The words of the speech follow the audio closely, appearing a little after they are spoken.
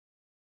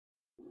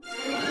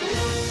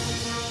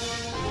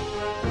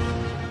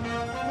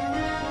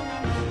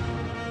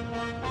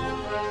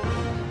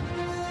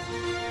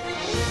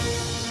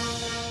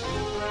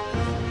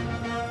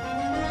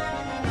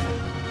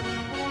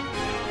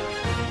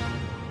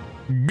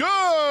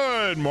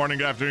Good morning,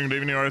 good afternoon, good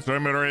evening, or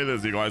sorry, this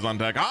is Eagle Eyes on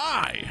Tech.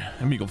 I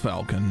am Eagle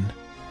Falcon.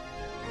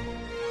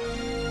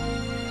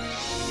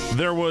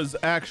 There was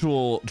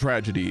actual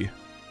tragedy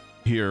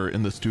here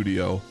in the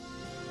studio.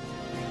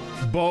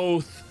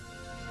 Both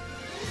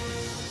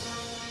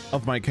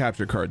of my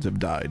capture cards have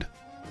died.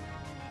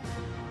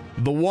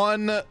 The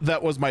one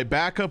that was my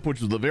backup,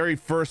 which was the very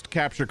first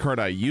capture card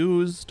I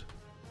used,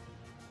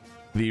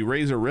 the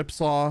Razer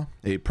Ripsaw,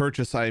 a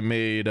purchase I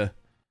made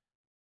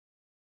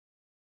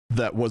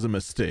that was a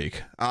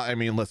mistake. I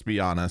mean, let's be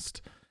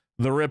honest.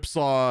 The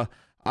Ripsaw,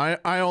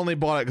 I only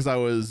bought it because I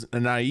was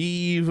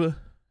naive,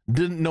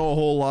 didn't know a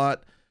whole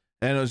lot,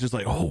 and it was just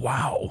like, oh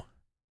wow,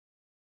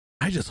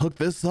 I just hook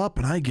this up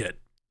and I get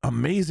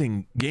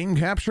amazing game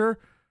capture.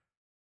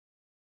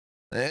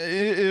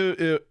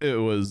 It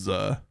was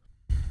a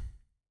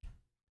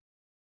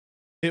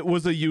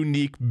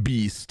unique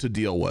beast to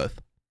deal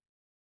with,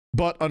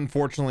 but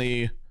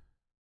unfortunately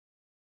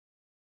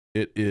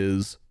it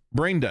is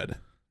brain dead.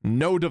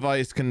 No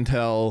device can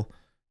tell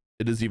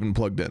it is even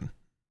plugged in,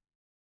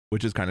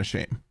 which is kind of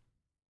shame.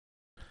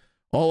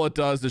 All it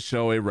does is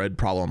show a red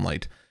problem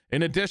light.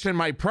 In addition,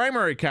 my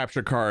primary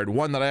capture card,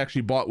 one that I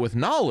actually bought with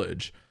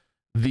knowledge,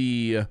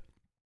 the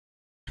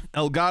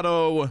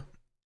Elgato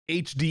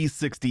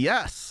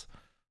HD60S,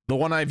 the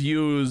one I've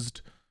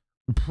used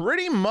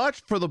pretty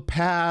much for the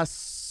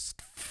past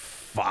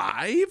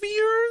 5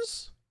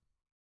 years.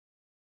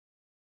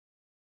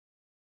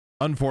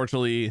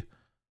 Unfortunately,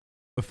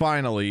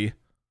 finally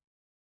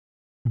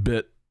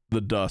bit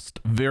the dust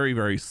very,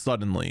 very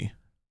suddenly.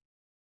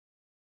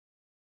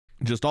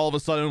 Just all of a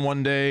sudden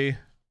one day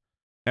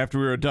after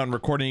we were done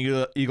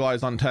recording Eagle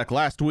Eyes on Tech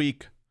last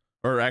week,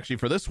 or actually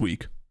for this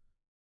week,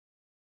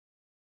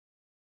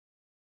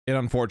 it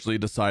unfortunately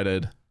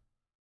decided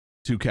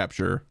to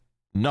capture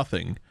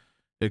nothing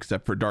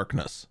except for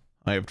darkness.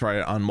 I have tried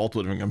it on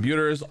multiple different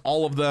computers.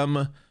 All of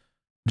them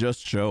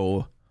just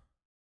show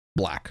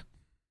black.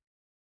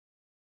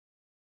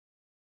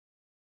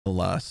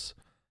 Alas.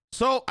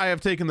 So I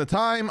have taken the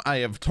time, I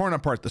have torn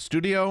apart the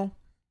studio,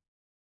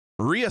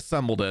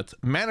 reassembled it,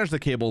 managed the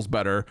cables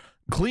better,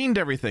 cleaned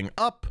everything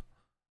up,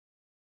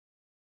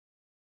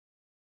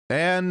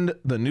 and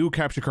the new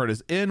capture card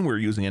is in. We're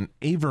using an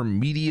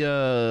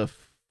AverMedia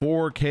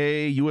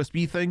 4K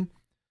USB thing.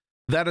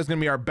 That is going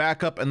to be our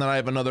backup, and then I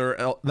have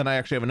then I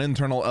actually have an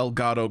internal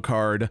Elgato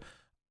card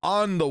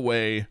on the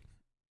way.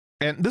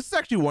 And this is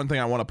actually one thing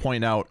I want to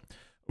point out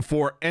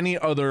for any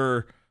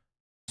other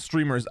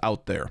streamers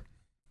out there.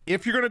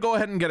 If you're going to go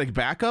ahead and get a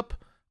backup,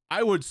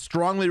 I would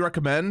strongly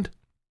recommend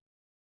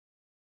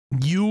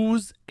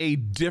use a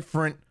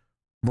different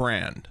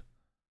brand.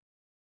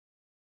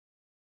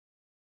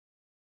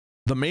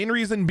 The main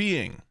reason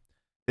being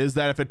is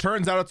that if it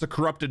turns out it's a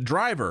corrupted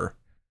driver,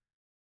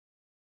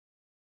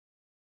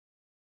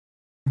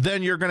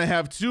 then you're going to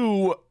have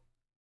two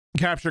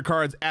capture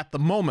cards at the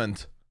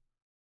moment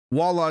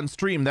while on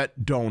stream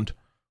that don't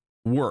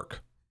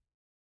work.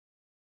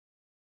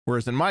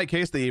 Whereas in my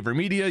case, the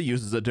AverMedia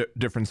uses a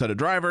different set of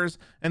drivers,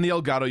 and the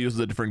Elgato uses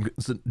a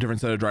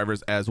different set of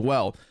drivers as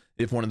well.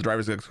 If one of the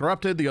drivers gets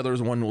corrupted, the other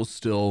one will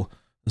still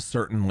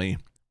certainly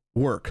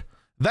work.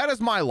 That is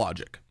my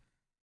logic.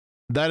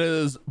 That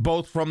is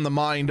both from the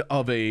mind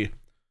of a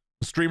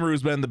streamer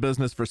who's been in the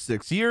business for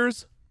 6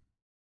 years,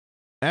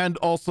 and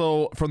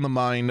also from the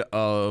mind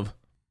of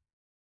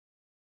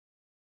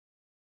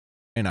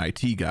an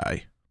IT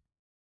guy.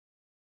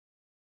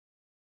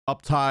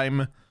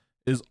 Uptime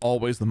is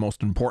always the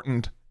most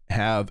important.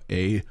 Have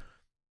a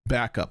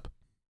backup.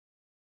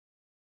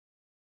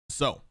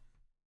 So,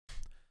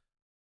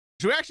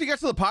 should we actually get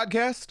to the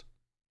podcast?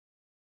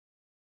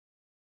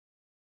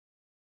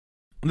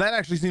 That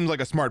actually seems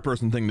like a smart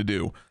person thing to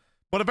do.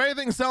 But if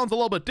anything sounds a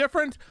little bit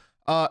different,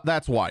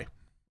 that's why.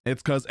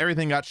 It's because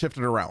everything got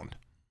shifted around.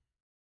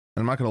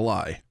 And I'm not going to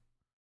lie.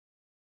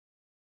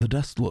 The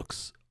desk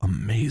looks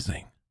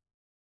amazing.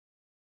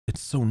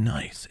 It's so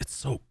nice. It's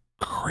so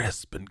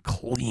crisp and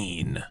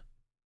clean.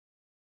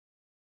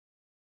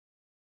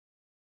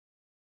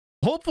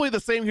 Hopefully the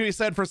same can be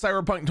said for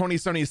Cyberpunk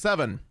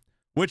 2077,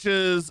 which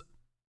is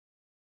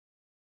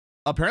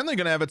apparently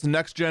going to have its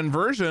next gen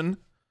version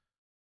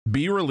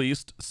be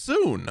released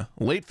soon,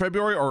 late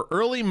February or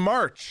early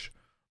March.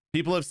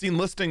 People have seen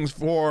listings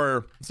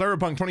for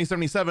Cyberpunk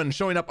 2077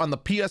 showing up on the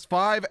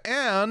PS5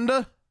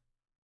 and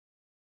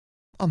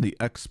on the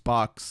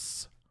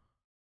Xbox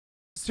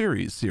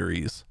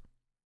Series.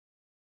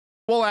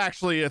 Well,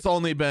 actually, it's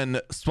only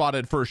been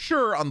spotted for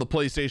sure on the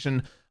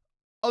PlayStation.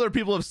 Other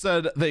people have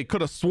said they could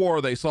have swore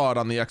they saw it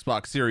on the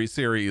Xbox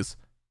Series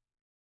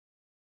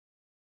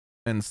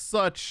and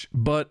such,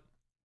 but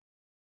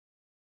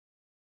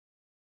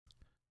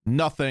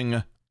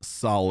nothing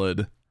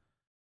solid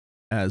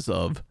as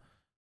of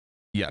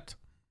yet.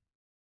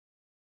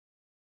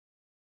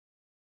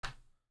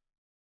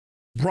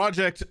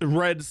 Project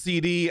Red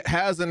CD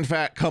has in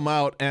fact come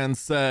out and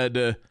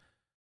said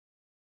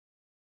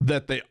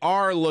that they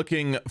are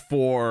looking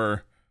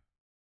for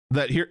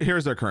that.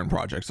 Here's their current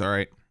projects. All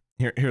right.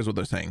 Here's what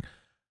they're saying.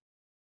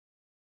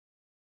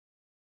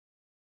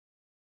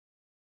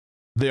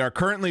 They are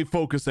currently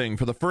focusing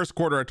for the first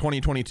quarter of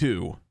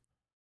 2022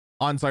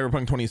 on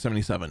Cyberpunk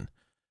 2077,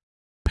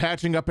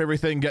 patching up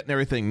everything, getting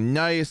everything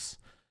nice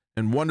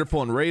and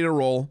wonderful and ready to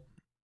roll.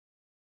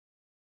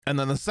 And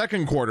then the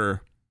second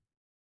quarter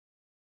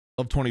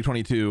of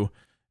 2022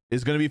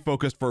 is going to be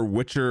focused for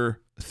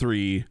Witcher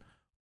 3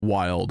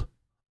 Wild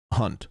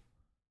Hunt.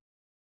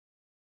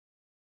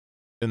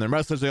 In their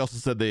message, they also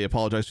said they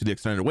apologize for the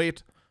extended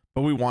wait,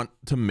 but we want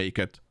to make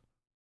it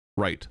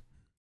right.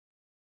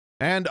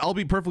 And I'll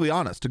be perfectly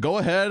honest, to go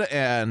ahead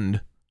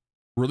and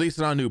release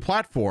it on a new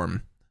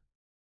platform,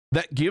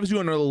 that gives you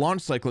another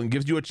launch cycle and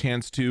gives you a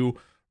chance to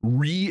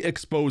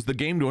re-expose the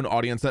game to an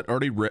audience that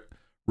already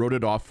wrote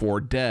it off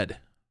for dead.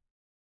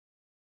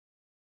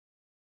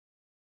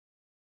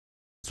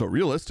 So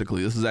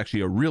realistically, this is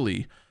actually a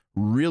really,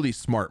 really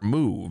smart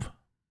move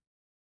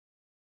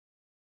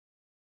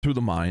through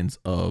the minds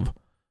of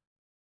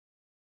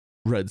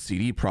Red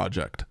CD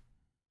Projekt.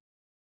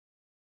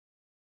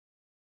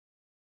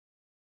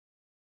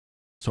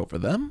 So for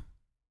them,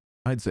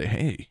 I'd say,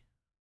 hey,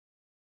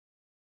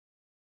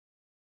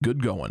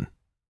 good going.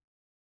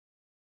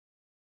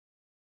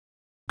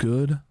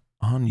 Good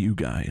on you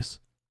guys.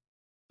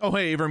 Oh,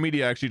 hey,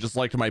 AverMedia actually just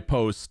liked my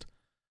post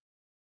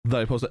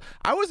that I posted.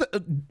 I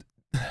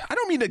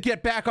don't mean to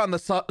get back on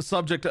the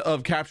subject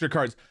of capture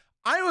cards.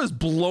 I was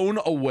blown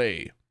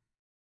away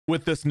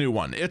with this new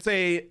one. It's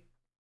a,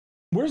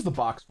 where's the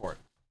box for it?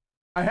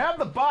 I have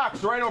the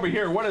box right over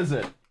here. What is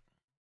it?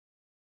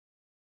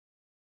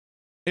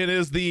 It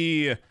is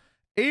the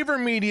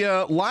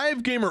AverMedia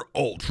Live Gamer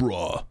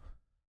Ultra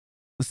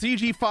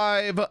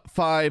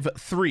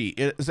CG553.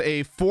 It is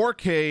a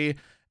 4K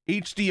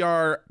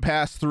HDR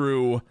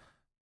pass-through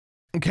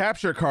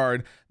capture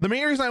card. The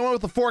main reason I went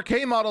with the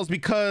 4K model is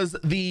because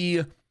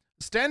the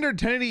standard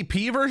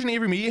 1080p version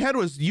AverMedia had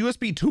was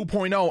USB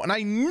 2.0, and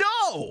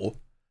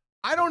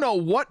I don't know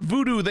what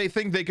voodoo they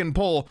think they can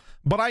pull,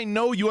 but I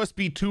know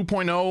USB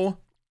 2.0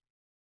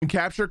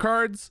 capture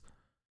cards,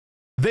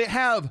 they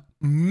have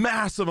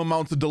massive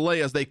amounts of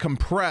delay as they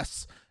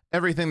compress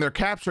everything they're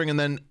capturing and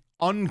then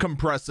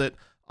uncompress it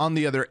on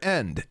the other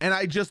end. And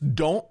I just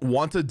don't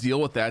want to deal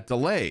with that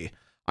delay.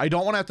 I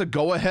don't want to have to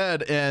go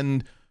ahead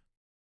and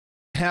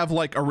have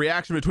like a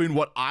reaction between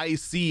what I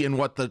see and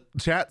what the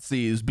chat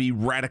sees be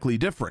radically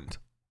different.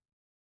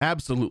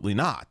 Absolutely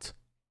not.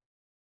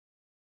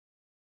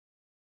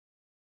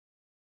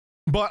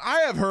 But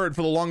I have heard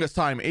for the longest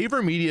time,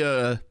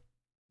 AverMedia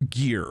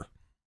gear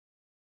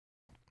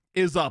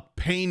is a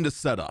pain to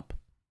set up.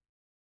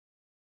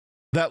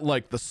 That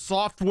like the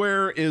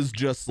software is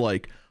just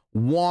like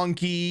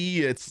wonky.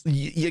 It's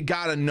you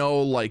gotta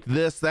know like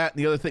this, that, and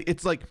the other thing.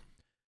 It's like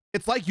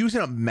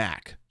using a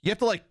Mac. You have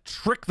to like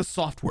trick the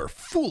software,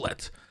 fool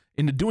it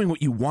into doing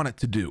what you want it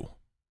to do.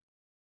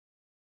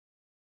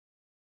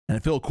 And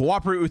if it'll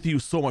cooperate with you,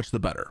 so much the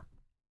better.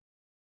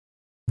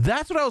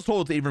 That's what I was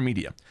told with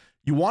AverMedia.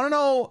 You want to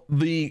know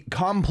the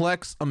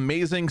complex,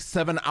 amazing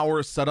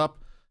 7-hour setup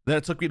that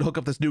it took me to hook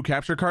up this new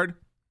capture card?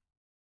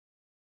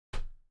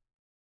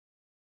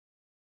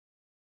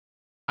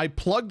 I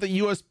plugged the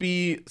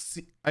USB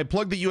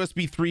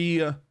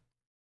 3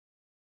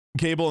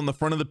 cable in the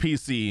front of the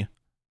PC.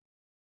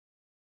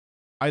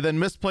 I then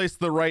misplaced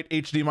the right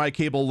HDMI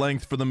cable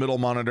length for the middle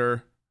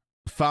monitor,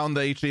 found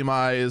the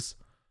HDMIs,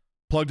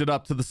 plugged it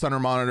up to the center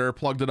monitor,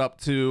 plugged it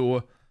up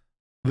to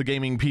the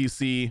gaming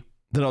PC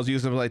that I was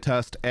using as my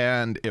test,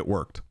 and it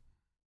worked.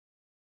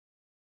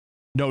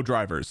 No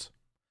drivers.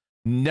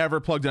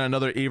 Never plugged in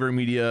another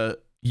AverMedia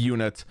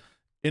unit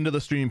into the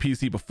streaming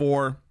PC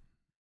before.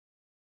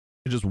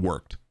 It just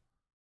worked.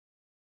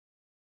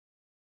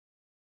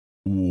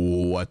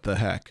 What the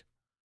heck?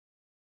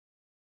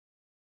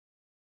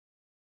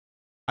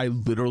 I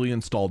literally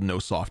installed no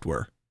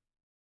software.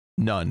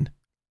 None.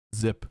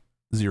 Zip.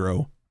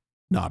 Zero.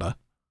 Nada.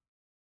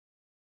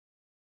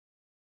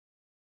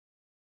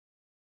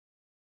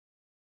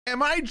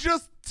 Am I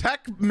just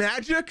tech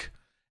magic?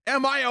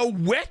 Am I a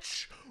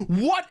witch?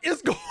 What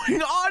is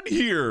going on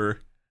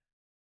here?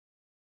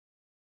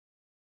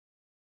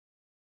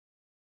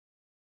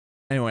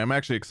 Anyway, I'm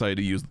actually excited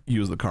to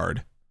use the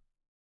card.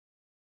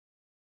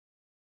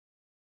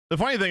 The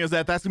funny thing is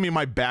that that's gonna be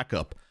my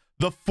backup.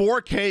 The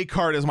 4K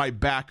card is my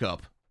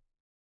backup.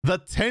 The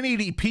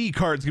 1080p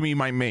card is gonna be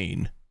my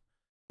main.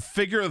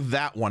 Figure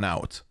that one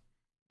out.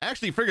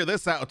 Actually, figure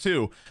this out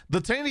too.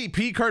 The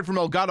 1080p card from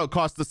Elgato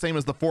costs the same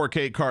as the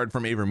 4K card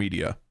from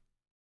AverMedia.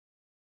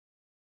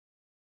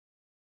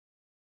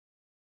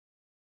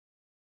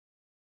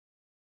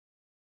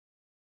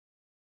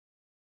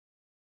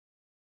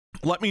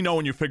 Let me know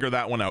when you figure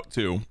that one out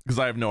too, because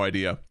I have no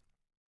idea.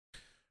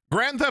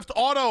 Grand Theft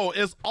Auto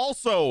is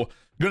also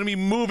going to be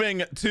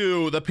moving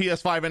to the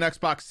PS5 and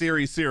Xbox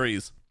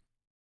series.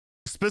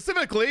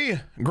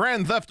 Specifically,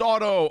 Grand Theft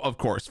Auto, of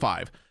course,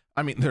 5.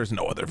 I mean, there's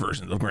no other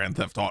versions of Grand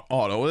Theft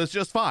Auto. It's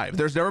just 5.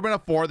 There's never been a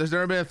 4. There's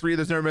never been a 3.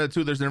 There's never been a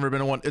 2. There's never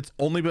been a 1. It's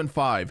only been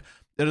 5.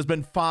 It has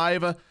been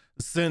 5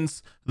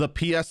 since the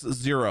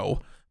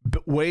PS0,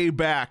 way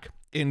back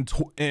in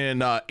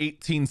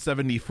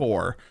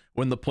 1874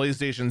 when the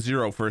PlayStation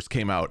 0 first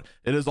came out.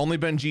 It has only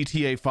been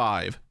GTA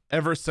 5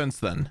 ever since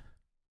then.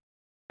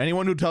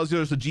 Anyone who tells you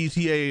there's a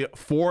GTA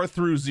 4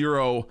 through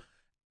 0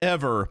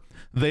 ever,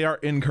 they are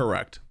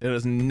incorrect. It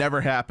has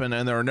never happened,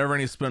 and there are never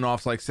any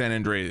spin-offs like San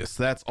Andreas.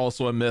 That's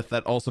also a myth.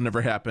 That also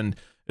never happened.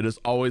 It has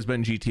always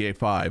been GTA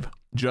 5.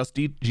 Just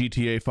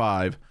GTA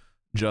 5.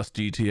 Just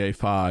GTA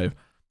 5.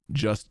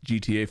 Just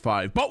GTA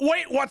 5. But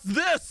wait, what's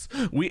this?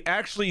 We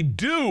actually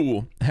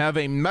do have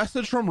a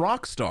message from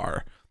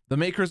Rockstar, the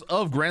makers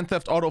of Grand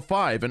Theft Auto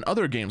 5 and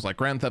other games like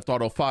Grand Theft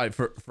Auto 5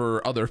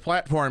 for other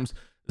platforms,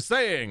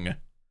 saying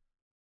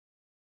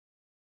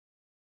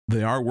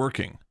they are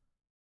working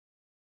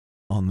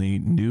on the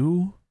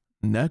new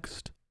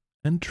next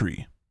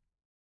entry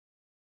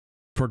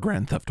for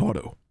Grand Theft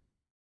Auto.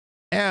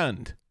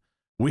 And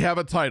we have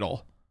a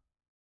title.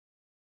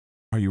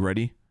 Are you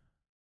ready?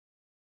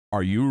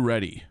 Are you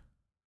ready?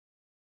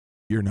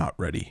 You're not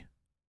ready.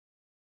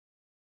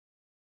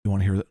 You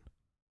want to hear that?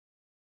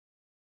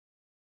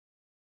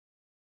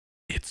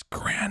 It's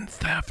Grand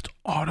Theft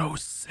Auto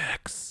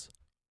 6.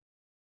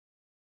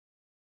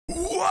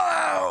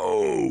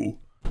 Whoa!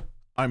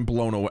 I'm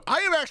blown away. I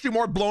am actually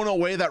more blown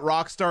away that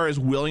Rockstar is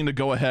willing to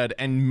go ahead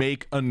and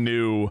make a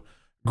new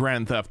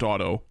Grand Theft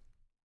Auto.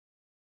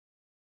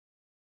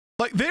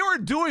 Like, they were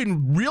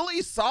doing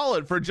really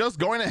solid for just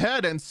going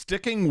ahead and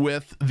sticking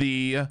with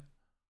the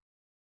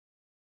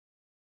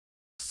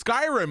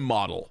Skyrim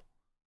model.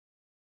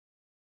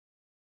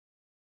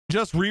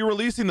 Just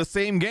re-releasing the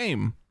same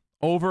game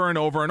over and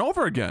over and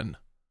over again.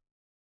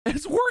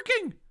 It's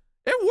working.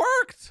 It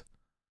worked.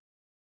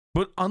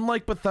 But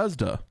unlike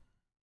Bethesda,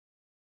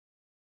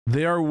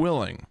 they are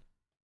willing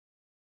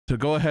to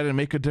go ahead and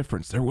make a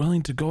difference. They're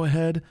willing to go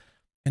ahead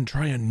and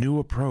try a new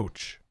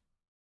approach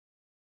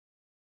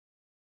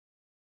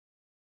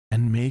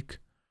and make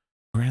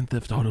Grand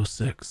Theft Auto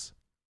 6.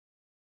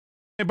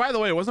 Hey, by the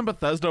way, wasn't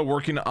Bethesda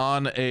working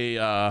on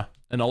an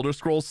Elder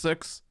Scrolls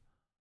 6?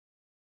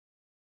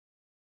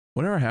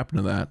 Whatever happened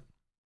to that?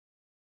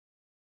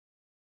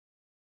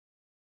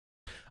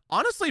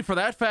 Honestly, for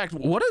that fact,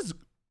 what has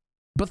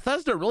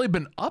Bethesda really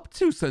been up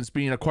to since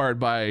being acquired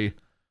by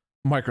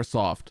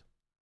Microsoft?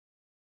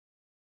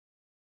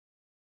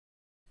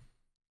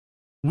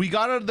 We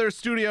got out of their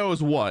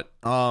studios what?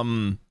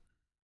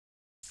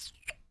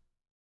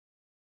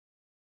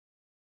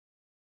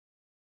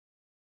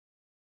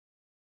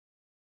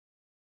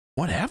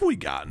 What have we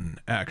gotten,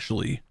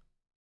 actually?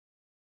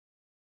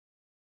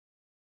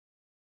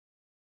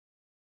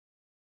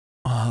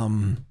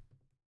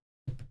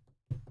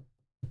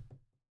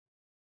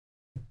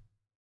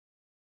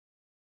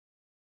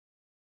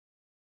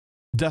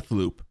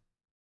 Deathloop.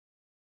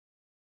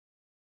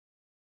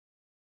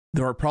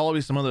 There are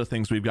probably some other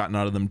things we've gotten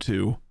out of them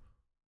too.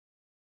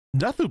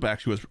 Deathloop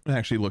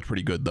actually looked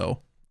pretty good though.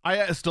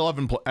 I still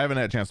haven't had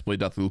a chance to play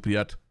Deathloop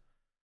yet.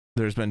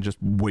 There's been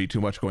just way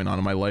too much going on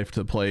in my life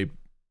to play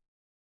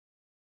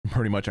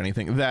pretty much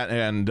anything. That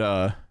and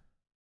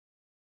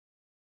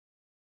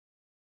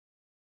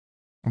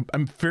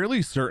I'm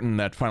fairly certain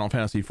that Final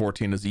Fantasy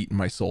 14 has eaten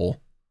my soul.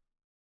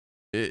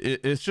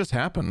 It's just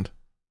happened.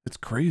 It's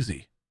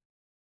crazy.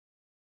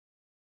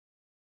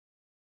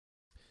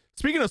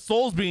 Speaking of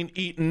souls being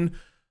eaten,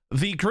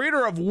 the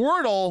creator of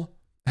Wordle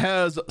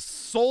has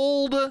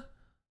sold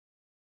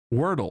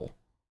Wordle.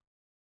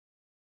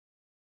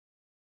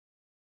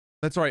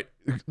 That's right.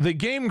 The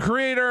game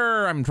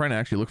creator, I'm trying to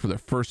actually look for their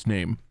first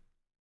name.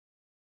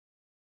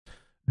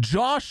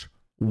 Josh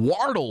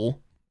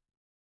Wardle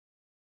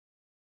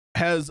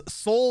has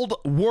sold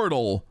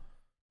Wordle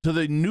to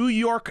the New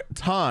York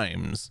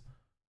Times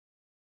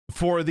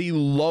for the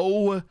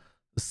low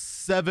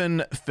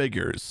 7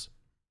 figures.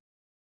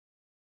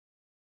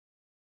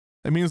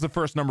 That means the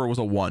first number was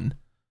a 1.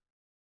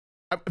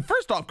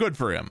 First off, good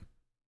for him.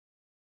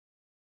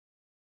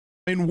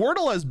 I mean,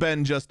 Wordle has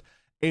been just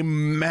a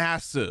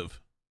massive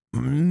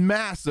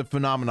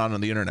phenomenon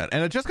on the internet,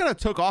 and it just kind of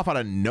took off out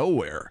of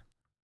nowhere.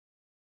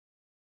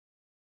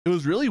 It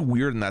was really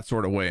weird in that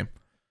sort of way.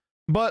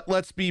 But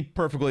let's be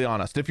perfectly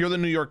honest. If you're the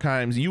New York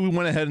Times, you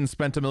went ahead and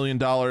spent $1 million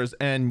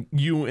and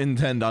you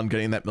intend on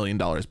getting that $1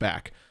 million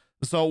back.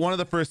 So one of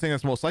the first things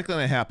that's most likely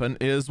to happen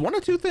is one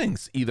of two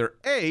things. Either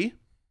A,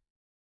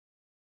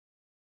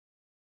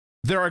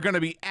 there are going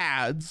to be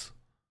ads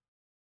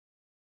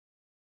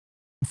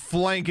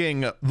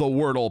flanking the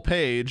Wordle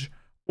page,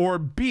 or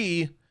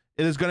B,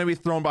 it is going to be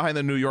thrown behind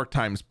the New York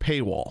Times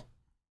paywall.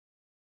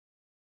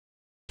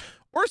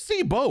 Or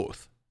C,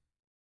 both.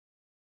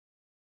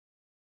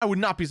 I would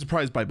not be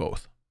surprised by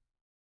both.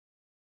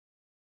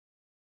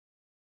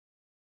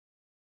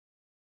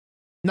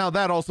 Now,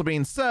 that also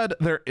being said,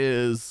 there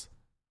is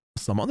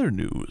some other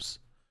news.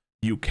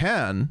 You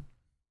can,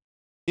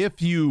 if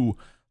you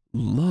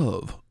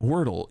love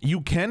Wordle,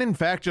 you can in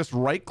fact just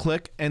right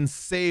click and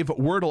save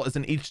Wordle as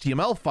an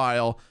HTML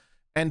file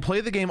and play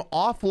the game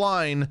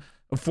offline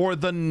for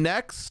the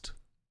next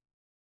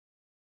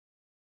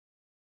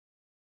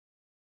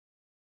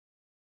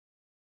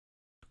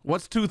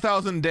What's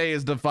 2,000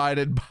 days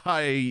divided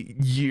by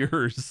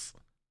years?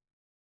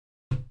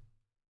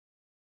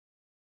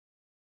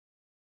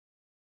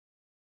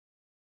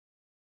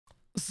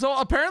 So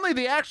apparently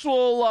the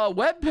actual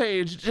web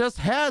page just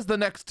has the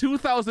next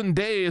 2,000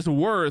 days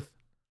worth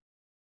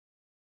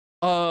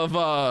of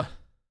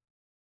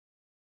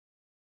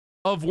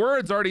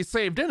words already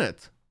saved in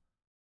it.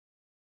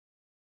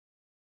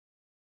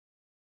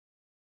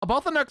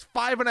 About the next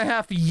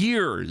 5.5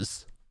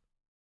 years,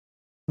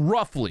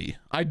 roughly.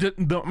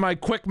 My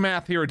quick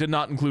math here did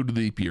not include the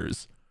leap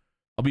years.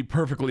 I'll be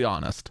perfectly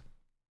honest.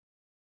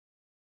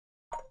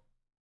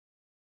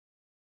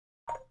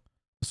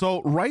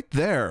 So right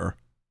there,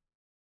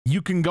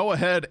 you can go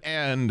ahead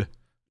and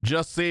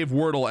just save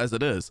Wordle as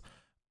it is.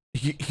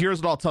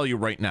 Here's what I'll tell you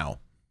right now.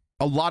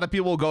 A lot of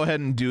people will go ahead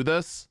and do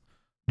this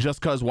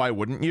just because why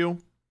wouldn't you?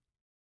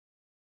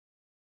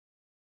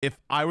 If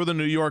I were the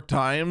New York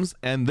Times,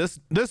 and this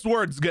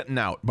word's getting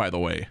out, by the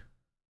way,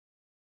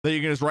 that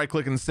you can just right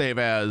click and save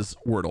as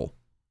Wordle.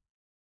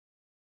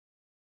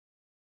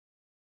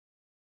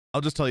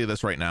 I'll just tell you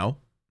this right now.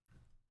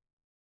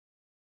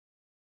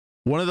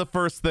 One of the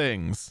first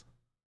things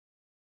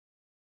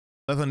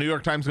that the New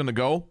York Times is going to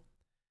go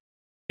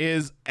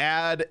is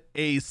add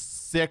a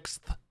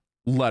 6th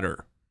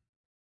letter.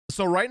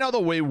 So right now, the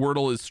way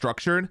Wordle is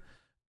structured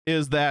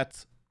is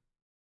that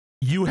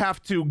you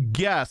have to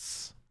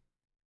guess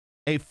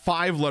a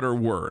 5-letter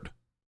word,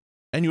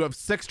 and you have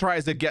 6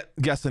 tries at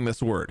guessing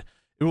this word.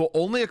 It will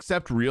only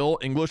accept real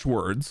English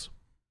words.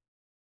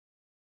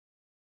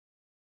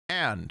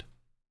 And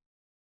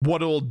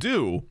what it will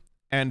do,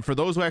 and for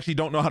those who actually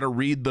don't know how to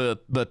read the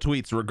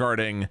tweets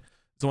regarding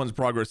someone's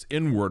progress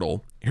in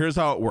Wordle, here's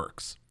how it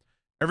works.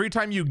 Every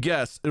time you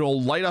guess,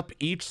 it'll light up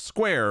each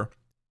square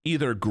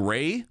either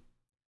gray,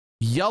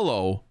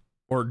 yellow,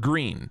 or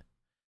green.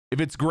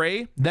 If it's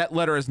gray, that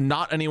letter is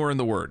not anywhere in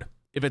the word.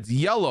 If it's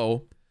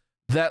yellow,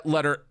 that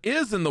letter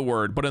is in the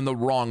word, but in the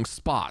wrong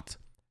spot.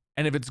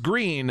 And if it's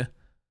green,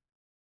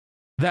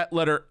 that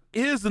letter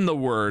is in the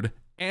word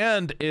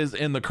and is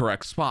in the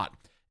correct spot.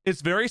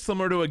 It's very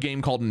similar to a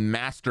game called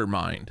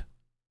Mastermind.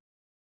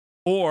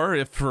 Or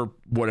if for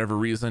whatever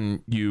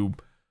reason you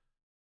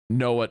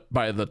know it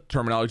by the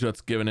terminology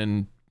that's given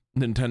in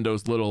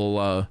Nintendo's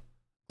little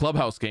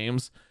clubhouse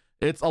games,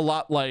 it's a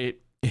lot like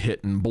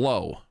Hit and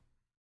Blow.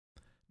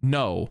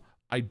 No,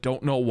 I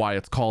don't know why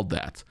it's called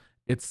that.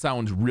 It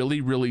sounds really,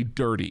 really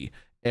dirty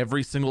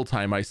every single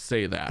time I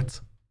say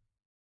that.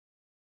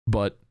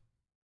 But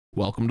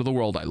welcome to the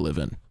world I live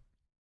in.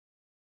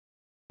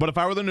 But if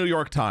I were the New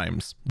York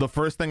Times, the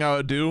first thing I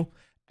would do,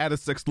 add a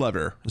 6th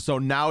letter. So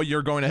now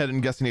you're going ahead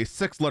and guessing a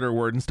 6-letter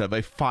word instead of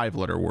a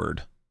 5-letter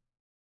word.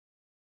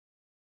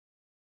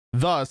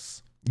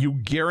 Thus, you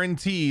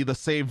guarantee the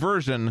save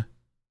version,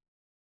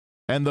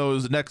 and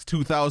those next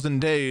 2,000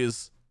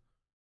 days,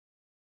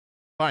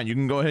 fine, you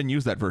can go ahead and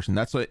use that version.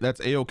 That's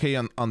A-okay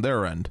on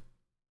their end.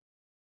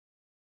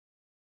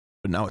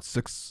 But now it's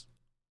 6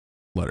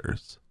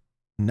 letters.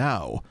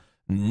 Now,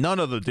 none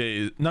of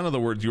the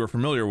words you are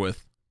familiar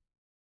with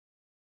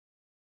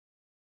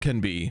can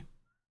be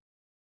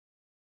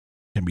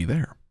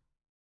there.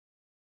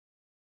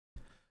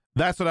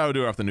 That's what I would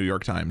do off the New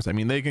York Times. I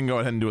mean, they can go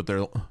ahead and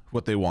do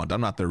what they want.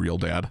 I'm not their real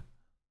dad.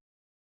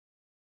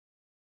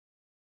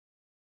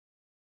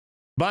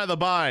 By the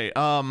by,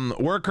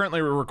 we're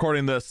currently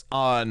recording this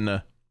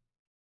on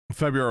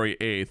February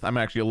 8th. I'm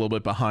actually a little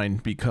bit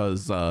behind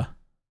because I'm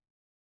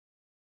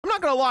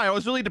not gonna lie, I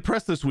was really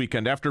depressed this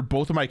weekend after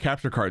both of my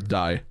capture cards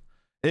die.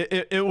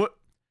 I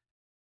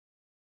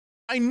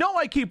know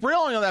I keep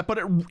railing on that, but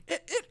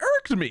it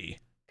irked me.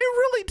 It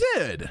really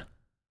did.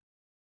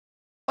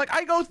 Like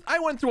I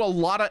went through a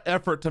lot of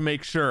effort to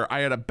make sure I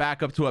had a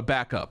backup to a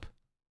backup.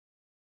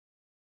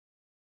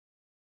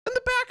 And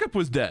the backup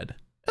was dead.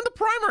 And the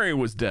primary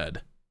was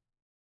dead.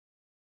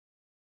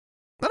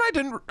 Then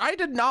I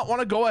did not want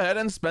to go ahead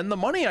and spend the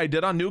money I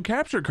did on new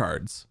capture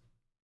cards.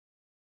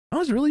 I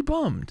was really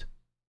bummed.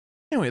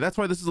 Anyway, that's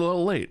why this is a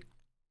little late.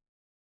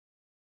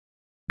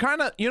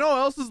 Kinda, you know what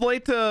else is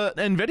late to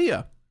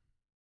NVIDIA?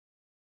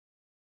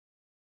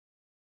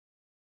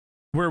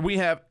 Where we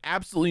have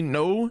absolutely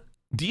no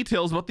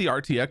details about the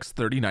RTX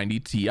 3090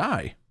 Ti.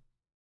 I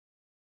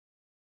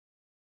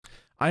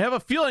have a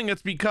feeling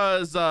it's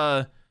because,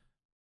 well,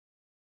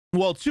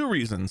 2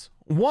 reasons.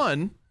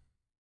 One,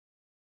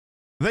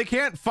 they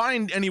can't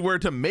find anywhere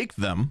to make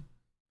them.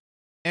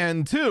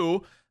 And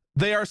 2,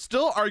 they are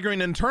still arguing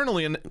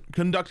internally and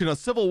conducting a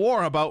civil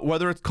war about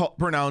whether it's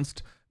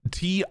pronounced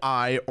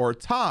T-I or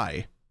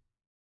Ti.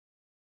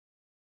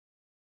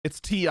 It's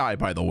Ti,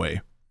 by the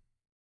way.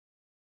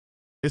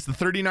 It's the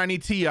 3090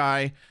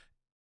 Ti.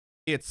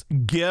 It's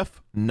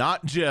GIF,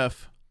 not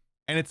GIF.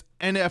 And it's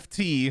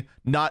NFT,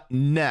 not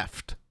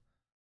NEFT.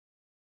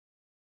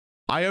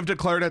 I have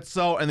declared it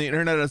so, and the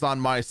internet is on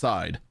my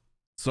side.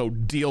 So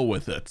deal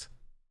with it.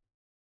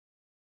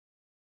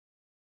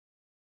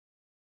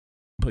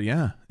 But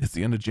yeah, it's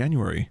the end of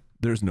January.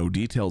 There's no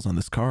details on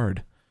this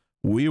card.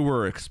 We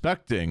were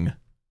expecting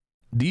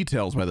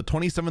details by the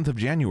 27th of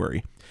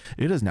January.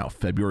 It is now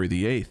February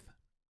the 8th.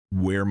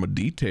 Where my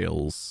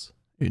details,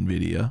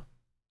 NVIDIA?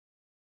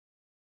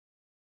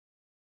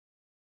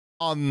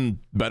 On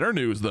better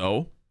news,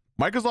 though,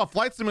 Microsoft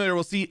Flight Simulator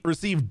will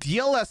receive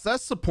DLSS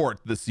support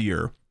this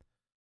year.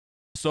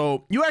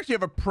 So you actually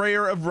have a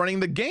prayer of running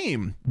the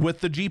game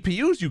with the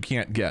GPUs you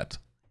can't get.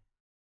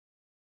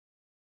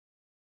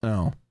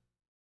 Oh.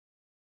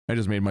 I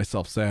just made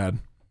myself sad.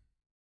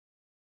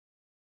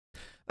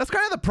 That's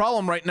kind of the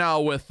problem right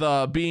now with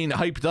being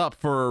hyped up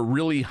for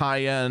really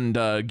high-end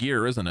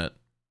gear, isn't it?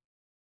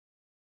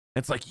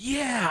 It's like,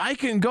 yeah, I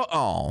can go.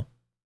 Oh.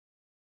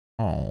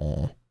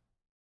 Oh.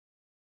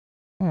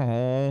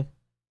 Oh.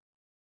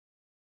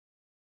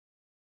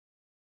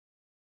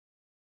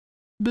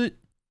 But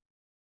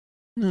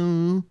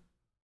no.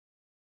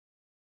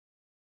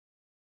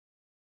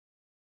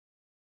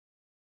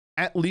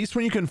 At least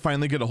when you can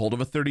finally get a hold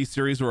of a 30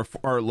 series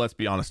or let's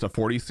be honest, a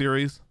 40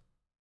 series.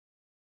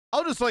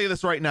 I'll just tell you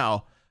this right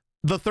now.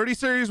 The 30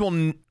 series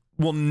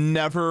will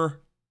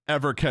never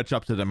ever catch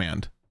up to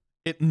demand.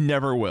 It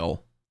never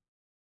will.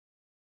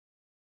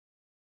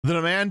 The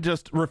demand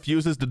just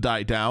refuses to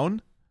die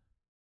down.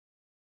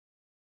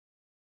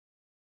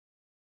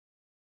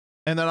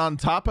 And then on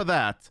top of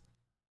that,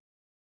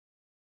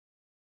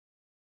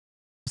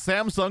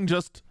 Samsung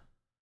just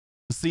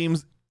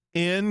seems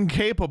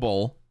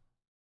incapable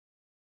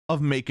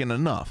of making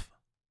enough.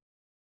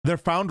 Their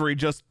foundry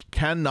just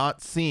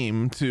cannot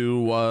seem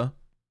to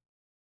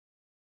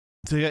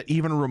get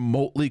even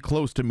remotely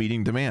close to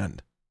meeting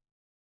demand.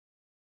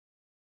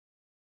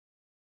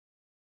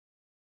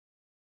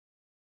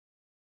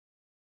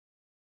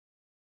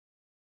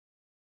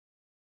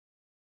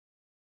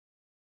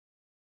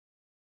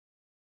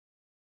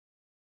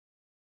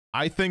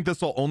 I think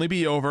this will only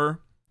be over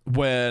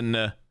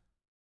when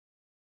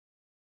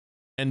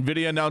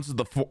NVIDIA announces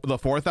the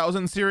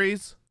 4000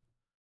 series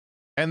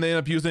and they end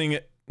up using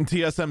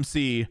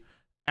TSMC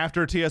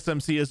after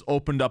TSMC has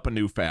opened up a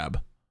new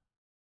fab.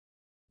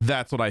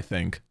 That's what I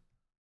think.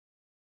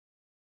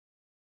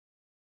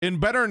 In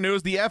better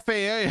news, the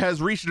FAA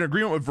has reached an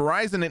agreement with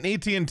Verizon and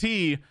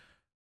AT&T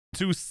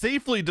to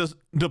safely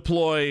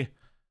deploy,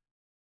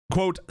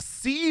 quote,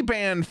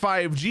 C-band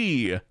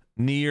 5G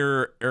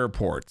near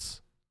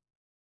airports.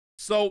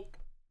 So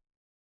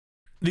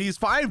these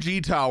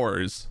 5G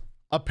towers,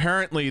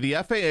 apparently the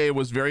FAA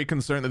was very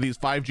concerned that these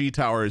 5G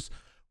towers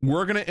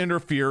were going to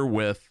interfere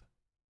with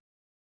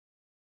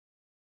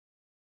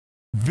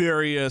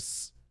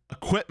various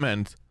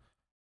equipment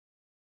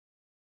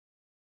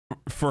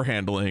for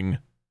handling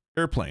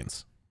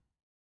airplanes.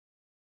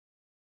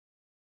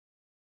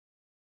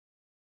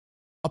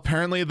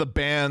 Apparently the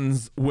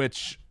bands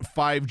which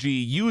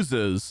 5G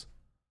uses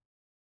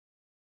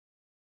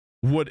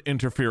would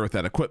interfere with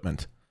that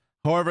equipment.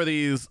 However,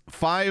 these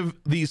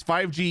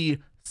 5G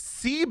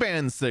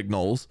C-band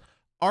signals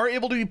are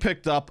able to be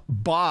picked up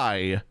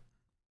by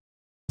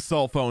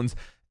cell phones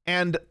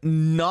and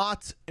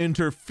not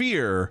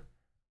interfere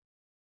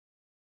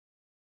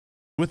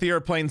with the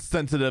airplane's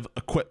sensitive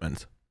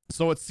equipment.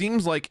 So it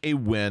seems like a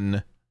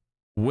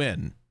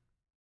win-win.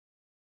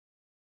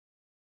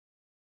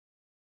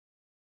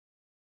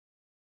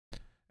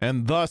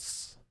 And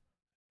thus,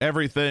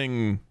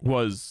 everything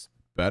was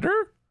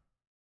better?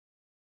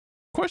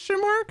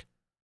 Question mark?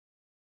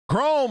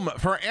 Chrome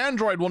for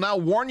Android will now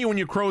warn you when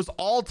you close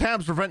all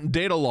tabs to prevent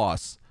data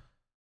loss.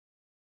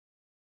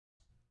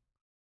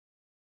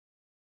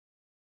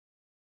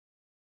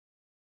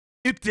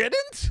 It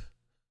didn't?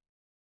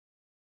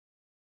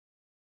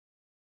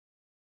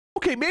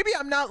 Okay, maybe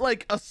I'm not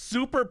like a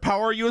super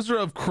power user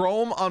of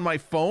Chrome on my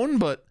phone,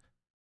 but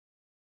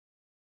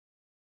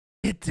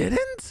it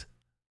didn't?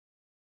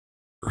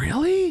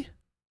 Really?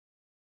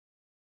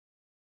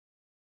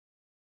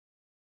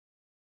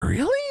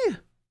 Really?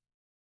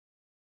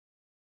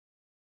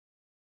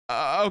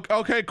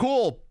 Okay,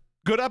 cool.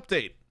 Good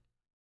update.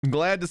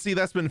 Glad to see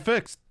that's been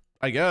fixed,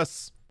 I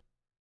guess.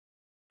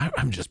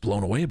 I'm just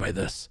blown away by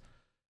this.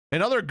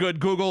 In other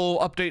good Google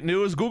update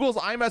news, Google's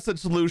iMessage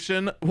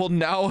solution will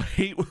now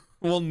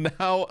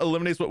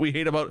eliminate what we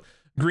hate about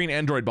green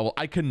Android bubble.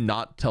 I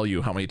cannot tell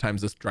you how many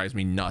times this drives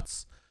me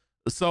nuts.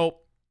 So,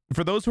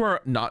 for those who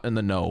are not in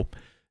the know,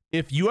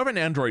 if you have an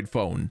Android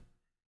phone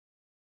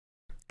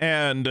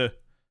and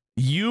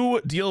you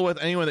deal with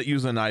anyone that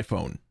uses an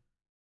iPhone,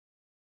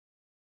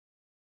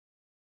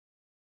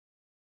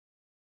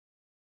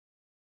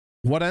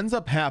 what ends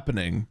up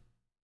happening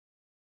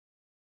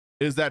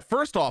is that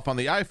first off, on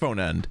the iPhone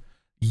end,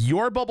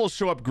 your bubbles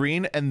show up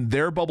green and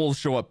their bubbles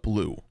show up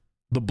blue.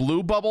 The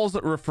blue bubbles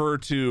that refer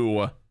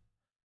to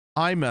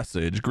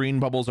iMessage, green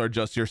bubbles are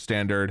just your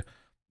standard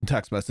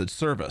text message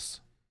service.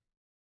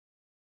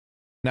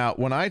 Now,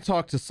 when I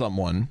talk to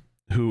someone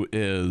who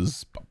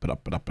is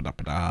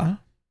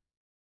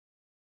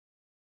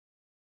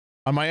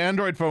on my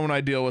Android phone,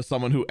 I deal with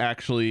someone who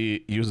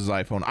actually uses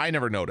iPhone. I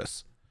never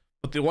notice.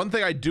 But the one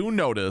thing I do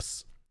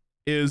notice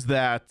is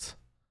that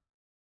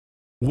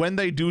when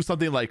they do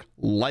something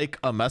like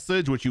a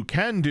message, which you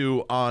can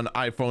do on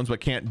iPhones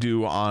but can't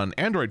do on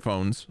Android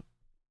phones,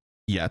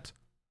 yet.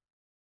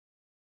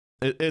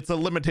 It's a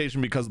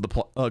limitation because of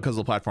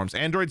the platforms.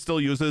 Android still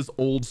uses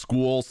old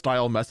school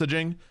style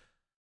messaging.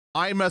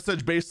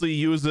 iMessage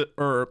basically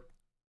or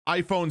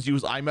iPhones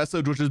use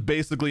iMessage, which is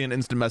basically an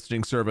instant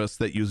messaging service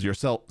that uses your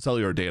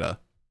cellular data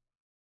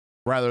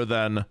rather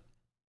than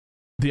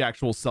the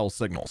actual cell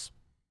signals.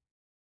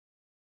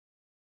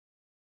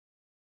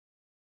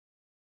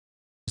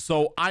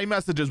 So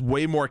iMessage is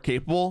way more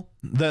capable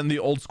than the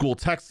old school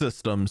text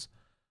systems.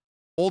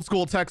 Old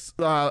school text,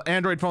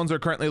 Android phones are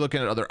currently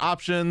looking at other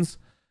options.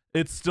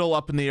 It's still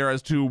up in the air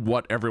as to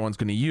what everyone's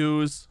going to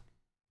use.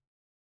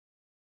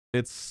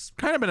 It's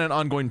kind of been an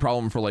ongoing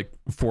problem for like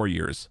 4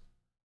 years.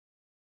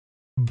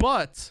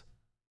 But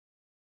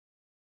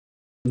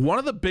one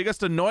of the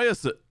biggest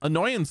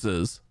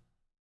annoyances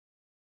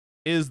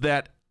is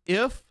that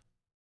if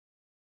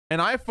an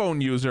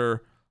iPhone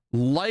user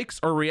likes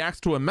or reacts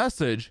to a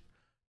message,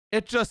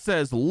 it just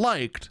says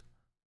liked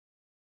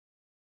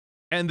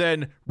and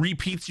then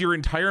repeats your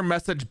entire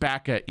message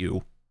back at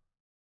you.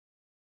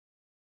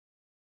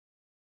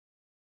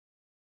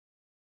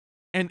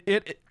 And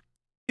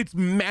it's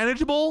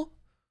manageable,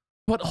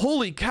 but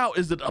holy cow,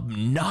 is it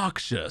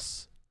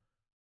obnoxious.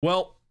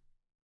 Well,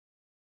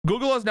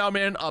 Google has now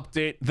made an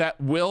update that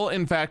will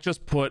in fact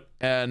just put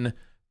an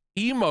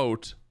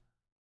emote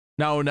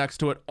now next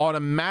to it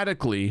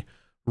automatically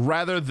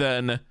rather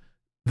than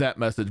that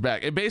message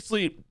back. It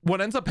basically, what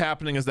ends up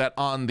happening is that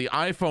on the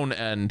iPhone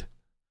end,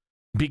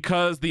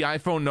 because the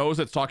iPhone knows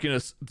it's talking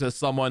to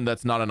someone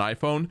that's not an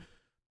iPhone,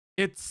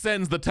 it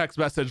sends the text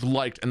message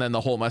liked and then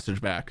the whole message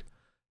back.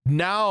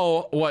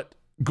 Now what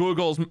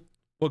Google's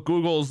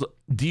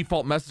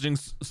default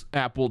messaging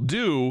app will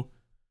do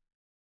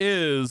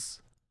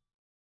is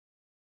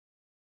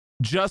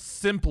just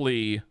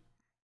simply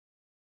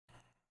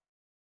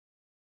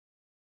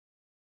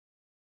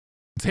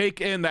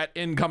take in that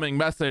incoming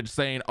message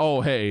saying,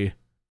 oh hey,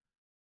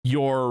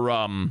 you're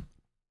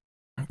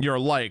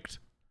liked,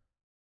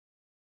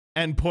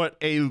 and put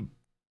an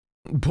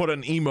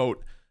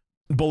emote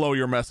below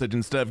your message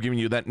instead of giving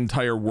you that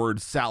entire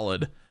word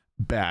salad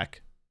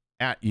back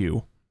at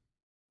you.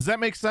 Does that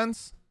make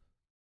sense?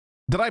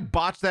 Did I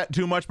botch that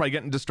too much by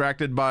getting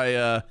distracted by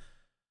a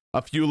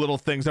few little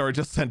things that were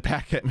just sent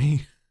back at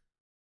me?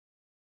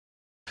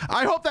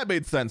 I hope that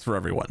made sense for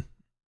everyone.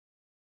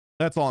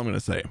 That's all I'm going to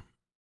say.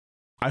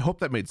 I hope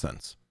that made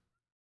sense.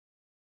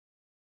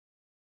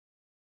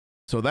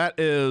 So that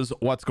is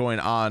what's going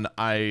on.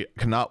 I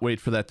cannot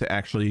wait for that to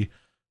actually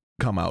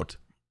come out.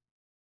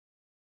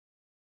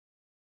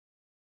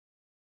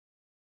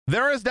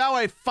 There is now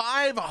a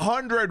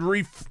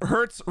 500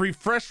 hertz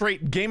refresh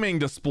rate gaming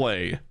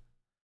display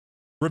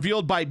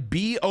revealed by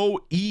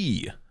BOE.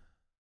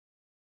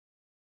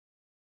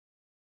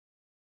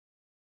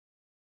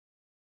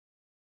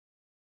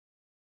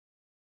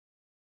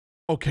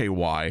 Okay,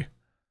 why?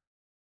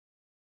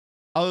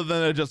 Other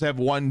than to just have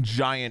one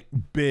giant,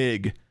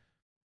 big,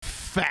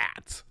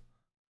 fat,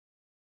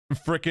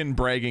 frickin'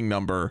 bragging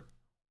number.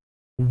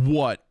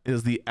 What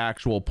is the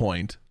actual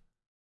point?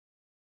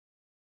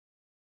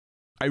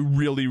 I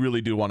really,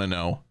 really do want to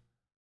know.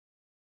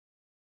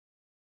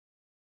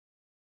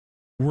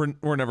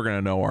 We're never going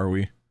to know, are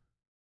we?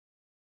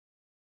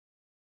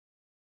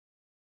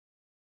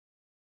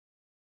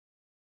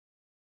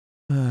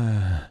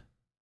 At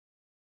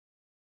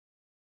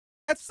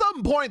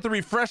some point, the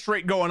refresh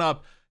rate going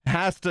up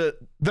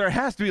there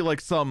has to be like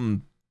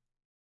some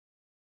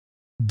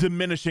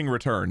diminishing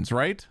returns,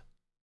 right?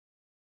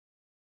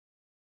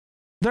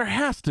 There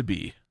has to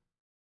be.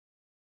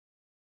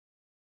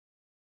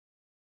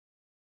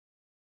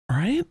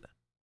 Right?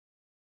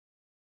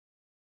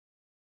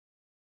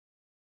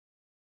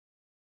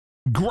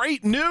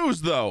 Great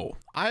news though.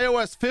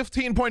 iOS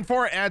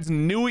 15.4 adds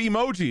new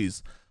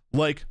emojis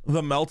like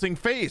the melting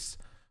face,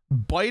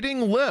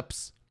 biting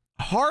lips,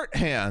 heart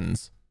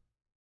hands,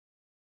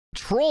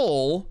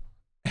 troll,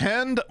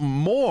 and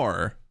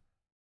more.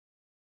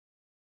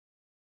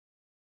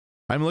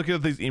 I'm looking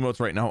at these emotes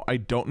right now. I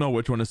don't know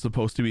which one is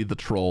supposed to be the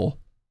troll.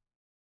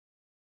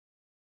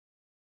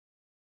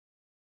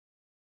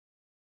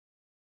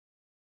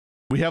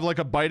 We have like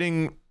a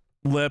biting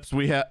lips.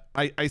 We have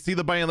I see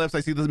the biting lips. I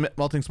see the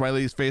melting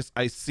smiley's face.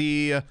 I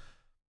see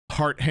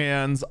heart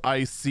hands.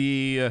 I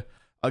see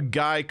a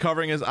guy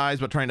covering his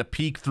eyes but trying to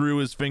peek through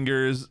his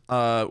fingers.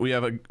 We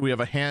have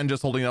a hand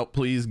just holding out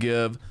please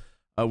give.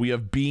 We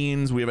have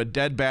beans. We have a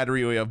dead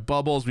battery. We have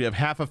bubbles. We have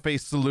half a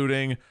face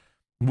saluting.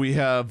 We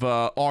have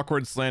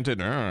awkward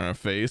slanted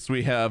face.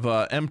 We have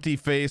empty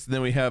face. And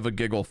then we have a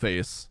giggle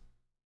face.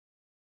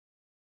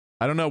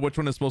 I don't know which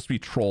one is supposed to be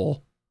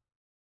troll.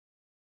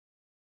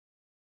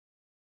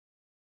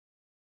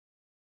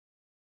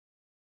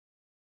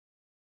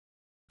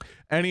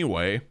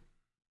 Anyway,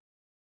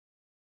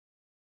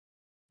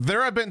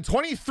 there have been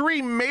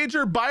 23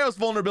 major BIOS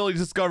vulnerabilities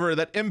discovered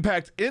that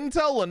impact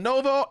Intel,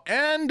 Lenovo,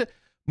 and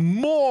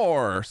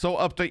more. So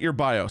update your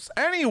BIOS.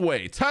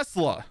 Anyway,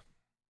 Tesla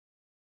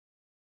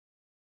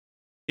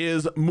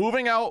is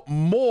moving out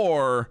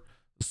more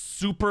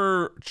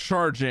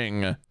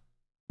supercharging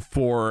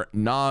for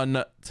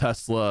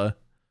non-Tesla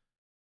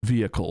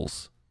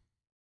vehicles.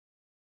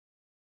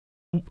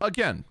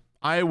 Again,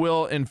 I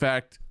will, in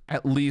fact,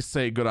 at least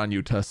say good on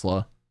you,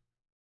 Tesla,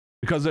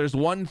 because there's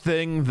one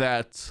thing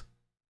that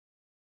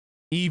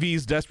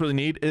EVs desperately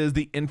need is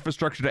the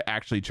infrastructure to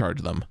actually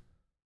charge them.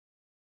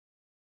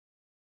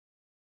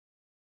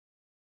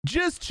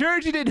 Just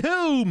charge it at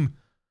home.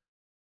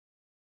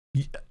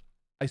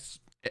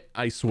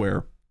 I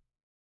swear,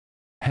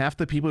 half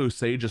the people who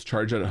say just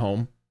charge it at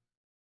home,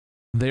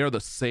 they are the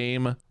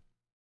same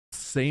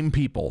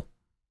people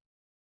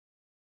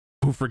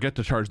who forget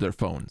to charge their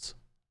phones.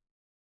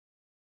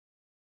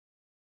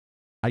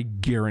 I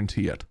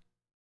guarantee it.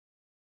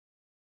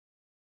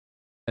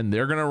 And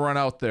they're going to run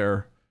out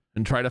there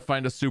and try to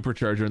find a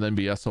supercharger and then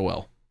be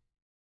SOL.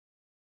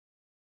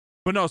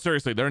 But no,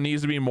 seriously, there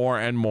needs to be more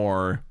and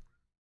more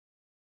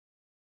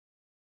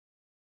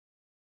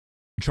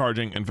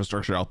charging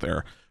infrastructure out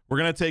there. We're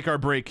going to take our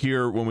break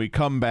here. When we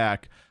come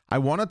back, I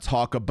want to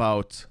talk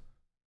about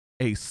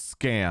a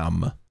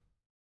scam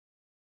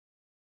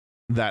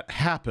that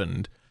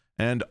happened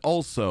and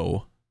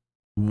also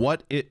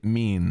what it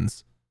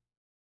means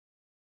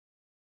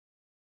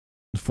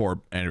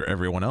for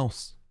everyone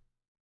else.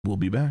 We'll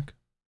be back.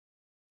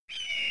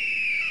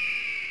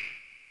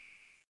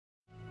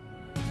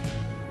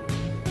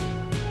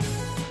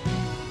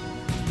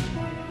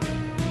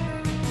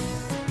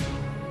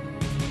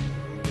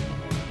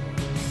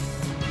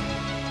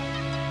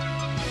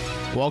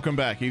 Welcome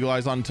back, Eagle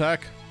Eyes on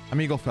Tech.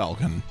 I'm Eagle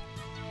Falcon.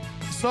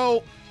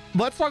 So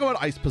let's talk about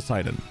Ice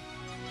Poseidon.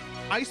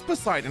 Ice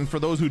Poseidon, for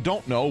those who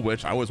don't know,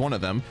 which I was one of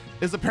them,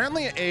 is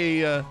apparently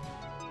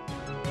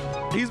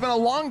he's been a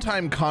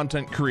long-time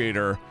content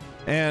creator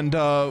and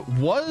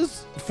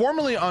was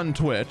formerly on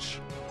Twitch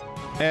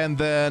and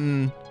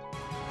then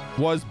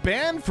was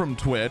banned from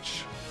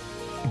Twitch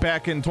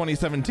back in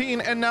 2017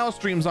 and now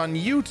streams on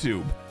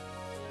YouTube.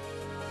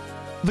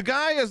 The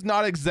guy is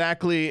not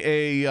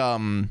exactly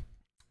a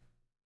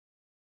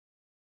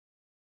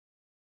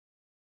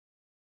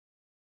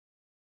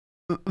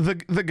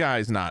the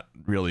guy's not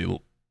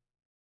really,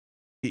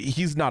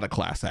 he's not a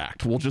class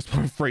act. We'll just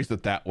phrase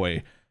it that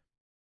way.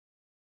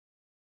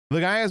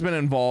 The guy has been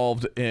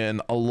involved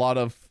in a lot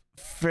of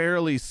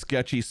fairly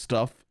sketchy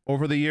stuff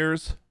over the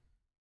years.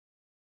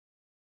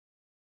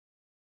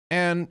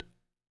 And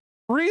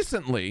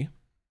recently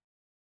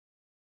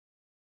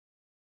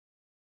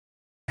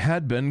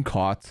had been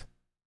caught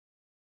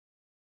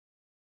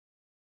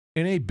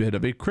in a bit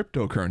of a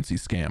cryptocurrency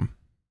scam.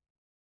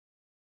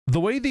 The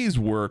way these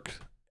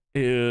work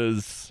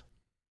is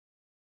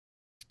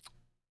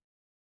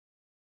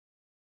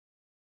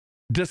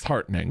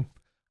disheartening.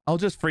 I'll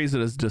just phrase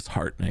it as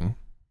disheartening.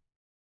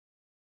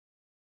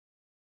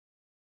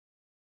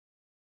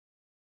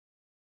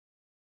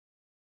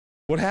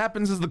 What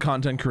happens is the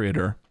content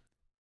creator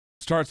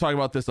starts talking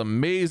about this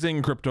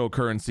amazing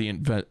cryptocurrency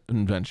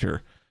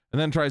adventure and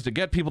then tries to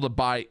get people to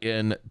buy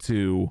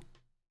into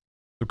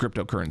the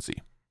cryptocurrency.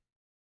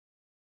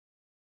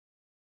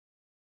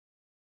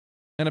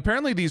 And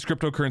apparently these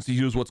cryptocurrencies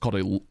use what's called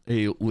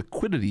a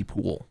liquidity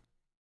pool,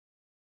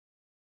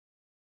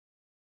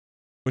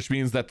 which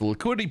means that the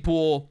liquidity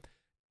pool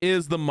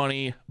is the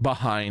money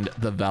behind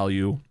the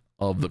value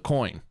of the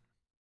coin.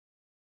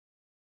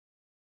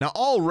 Now,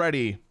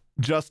 already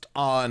just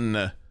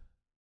on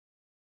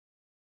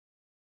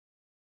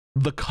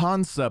the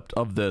concept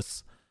of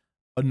this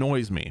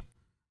annoys me.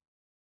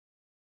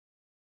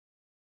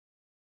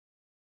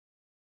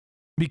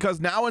 Because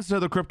now instead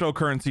of the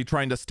cryptocurrency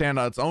trying to stand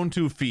on its own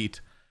 2 feet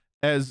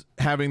as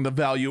having the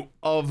value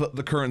of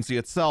the currency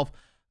itself,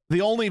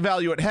 the only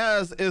value it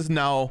has is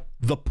now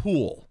the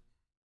pool,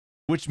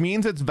 which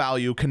means its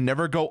value can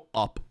never go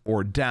up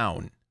or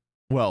down.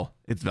 Well,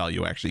 its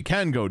value actually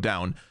can go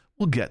down.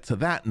 We'll get to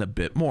that in a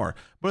bit more,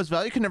 but its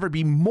value can never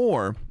be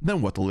more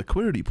than what the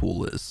liquidity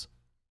pool is.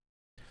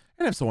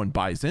 And if someone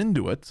buys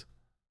into it,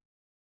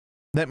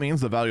 that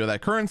means the value of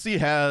that currency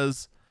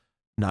has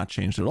not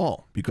changed at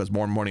all because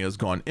more money has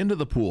gone into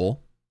the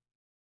pool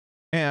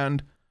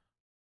and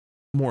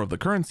more of the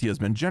currency has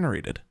been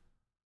generated.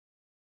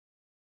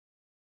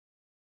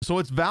 So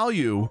its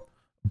value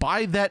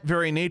by that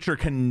very nature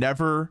can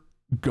never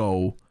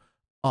go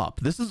up.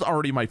 This is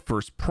already my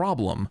first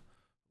problem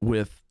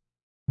with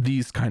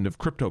these kind of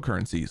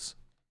cryptocurrencies.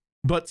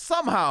 But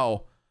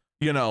somehow,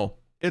 you know,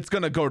 it's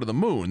going to go to the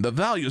moon. The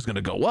value is going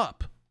to go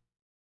up.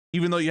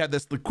 Even though you have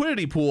this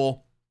liquidity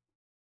pool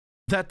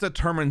that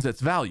determines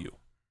its value.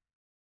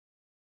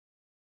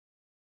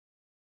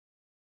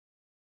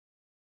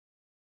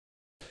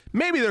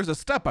 Maybe there's a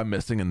step I'm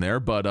missing in there,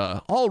 but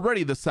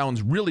already this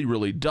sounds really,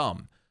 really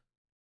dumb.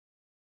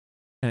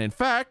 And in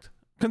fact,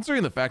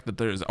 considering the fact that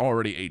there's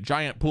already a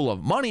giant pool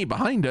of money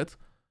behind it,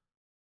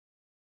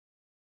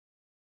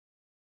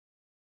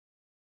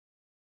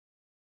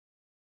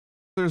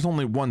 there's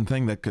only one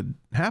thing that could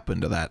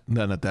happen to that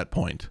then at that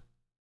point.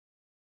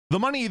 The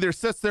money either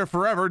sits there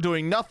forever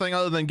doing nothing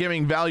other than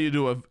giving value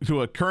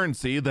to a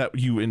currency that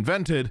you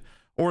invented,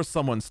 or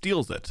someone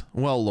steals it.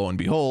 Well, lo and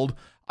behold,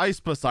 Ice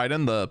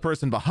Poseidon, the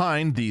person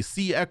behind the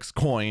CX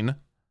coin,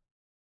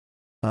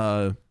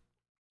 well,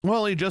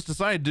 he just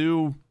decided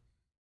to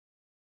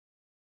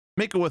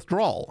make a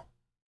withdrawal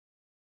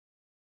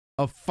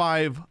of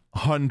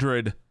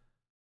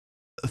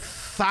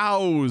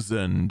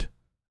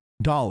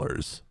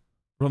 $500,000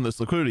 from this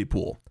liquidity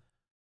pool.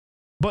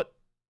 But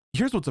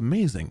here's what's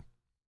amazing.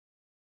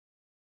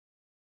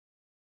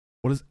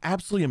 What is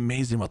absolutely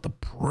amazing about the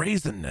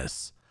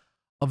brazenness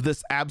of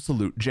this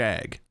absolute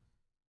jag.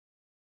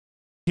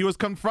 He was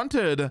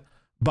confronted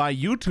by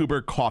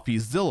YouTuber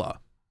CoffeeZilla,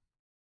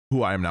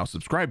 who I am now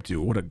subscribed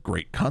to. What a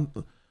great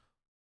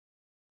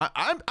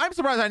I'm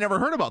surprised I never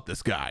heard about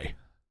this guy.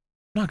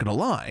 I'm not gonna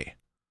lie.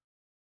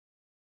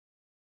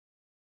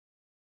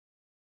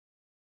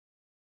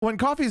 When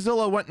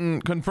CoffeeZilla went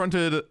and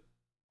confronted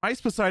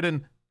Ice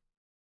Poseidon,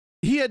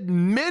 he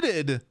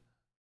admitted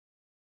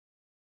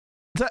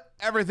to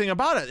everything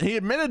about it. He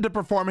admitted to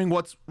performing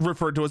what's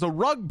referred to as a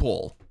rug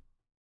pull,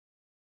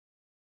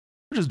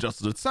 which is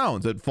just as it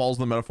sounds. It falls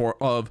in the metaphor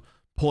of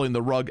pulling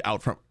the rug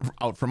out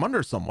from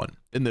under someone.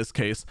 In this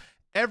case,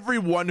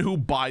 everyone who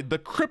bought the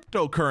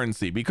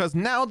cryptocurrency, because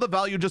now the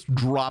value just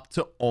dropped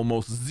to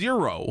almost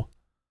zero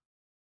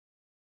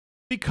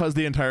because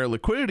the entire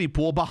liquidity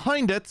pool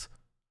behind it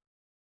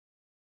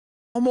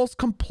almost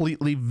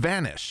completely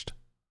vanished.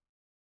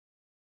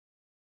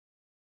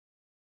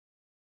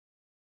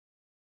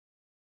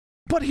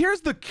 But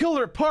here's the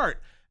killer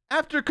part.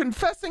 After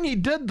confessing he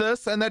did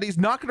this and that he's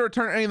not going to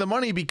return any of the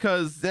money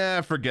because,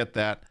 forget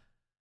that.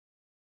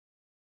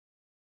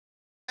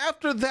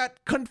 After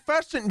that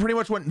confession pretty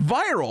much went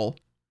viral,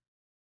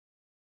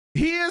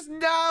 he is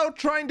now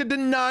trying to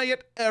deny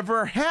it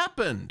ever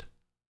happened.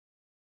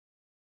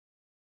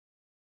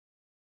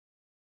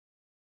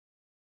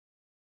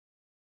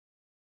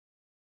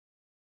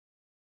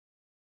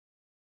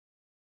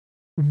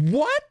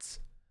 What?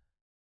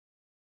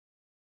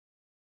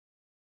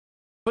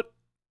 But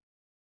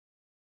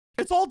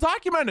it's all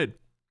documented.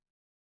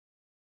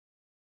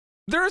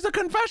 There is a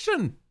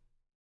confession.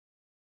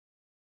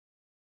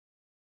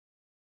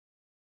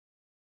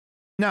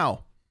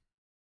 Now,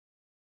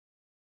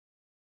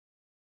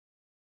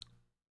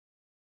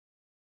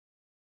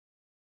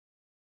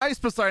 Ice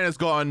Poseidon has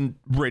gone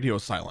radio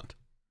silent.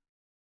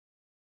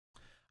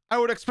 I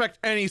would expect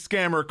any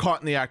scammer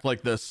caught in the act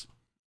like this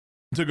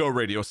to go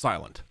radio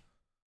silent.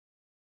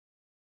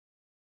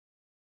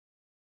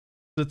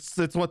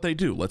 It's what they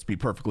do, let's be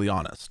perfectly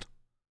honest.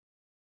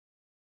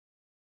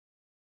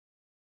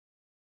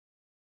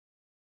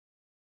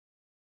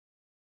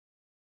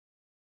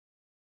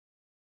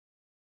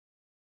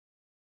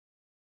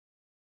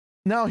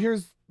 Now,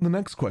 here's the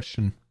next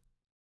question.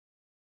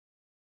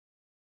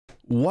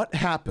 What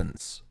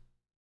happens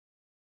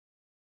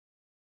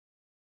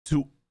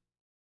to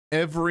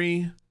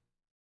every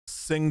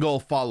single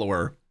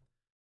follower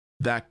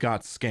that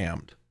got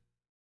scammed?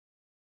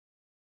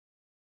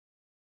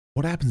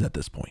 What happens at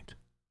this point?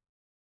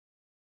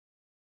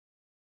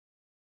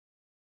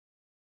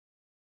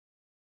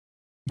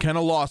 Can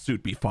a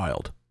lawsuit be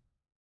filed?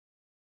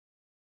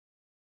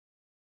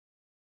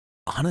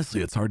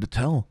 Honestly, it's hard to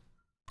tell.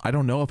 I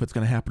don't know if it's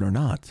going to happen or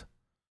not.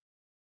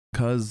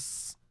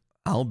 Because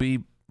I'll be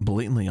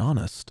blatantly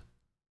honest.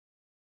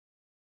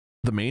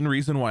 The main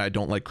reason why I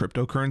don't like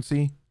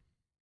cryptocurrency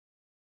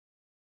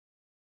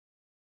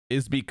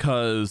is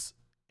because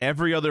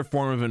every other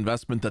form of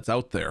investment that's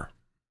out there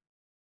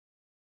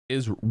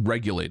is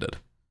regulated.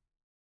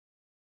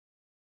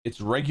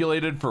 It's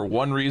regulated for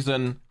one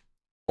reason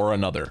or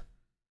another.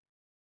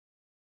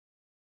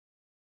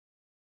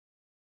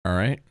 All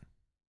right.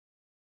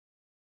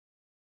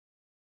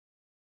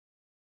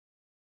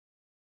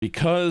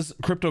 Because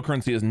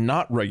cryptocurrency is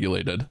not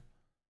regulated,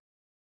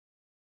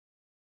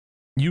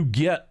 you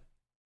get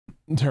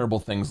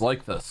terrible things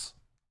like this.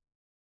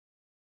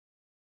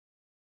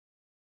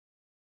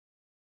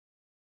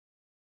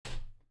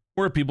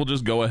 Where people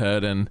just go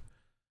ahead and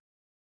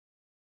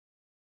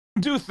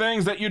do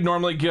things that you'd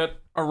normally get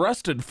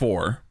arrested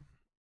for.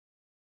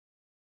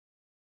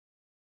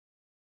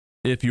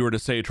 If you were to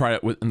say try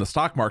it in the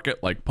stock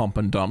market, like pump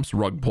and dumps,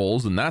 rug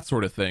pulls, and that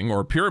sort of thing,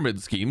 or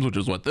pyramid schemes, which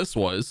is what this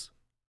was.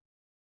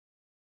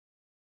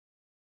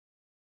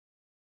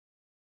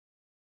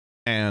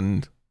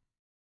 And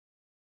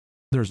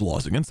there's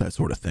laws against that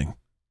sort of thing.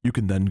 You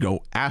can then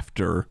go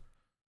after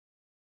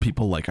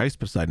people like Ice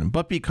Poseidon.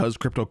 But because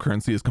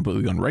cryptocurrency is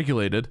completely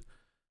unregulated,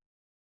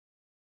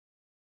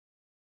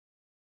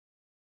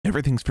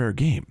 everything's fair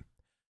game.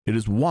 It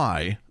is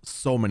why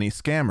so many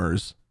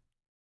scammers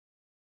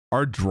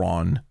are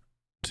drawn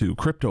to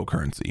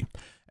cryptocurrency.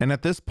 And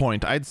at this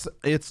point, it's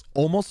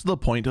almost to the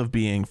point of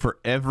being for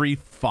every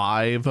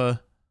five...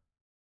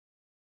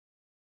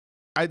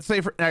 I'd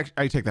say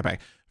I take that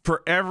back.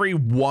 For every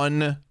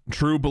one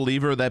true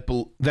believer that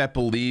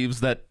believes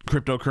that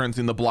cryptocurrency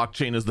and the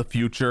blockchain is the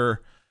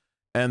future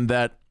and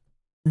that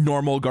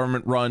normal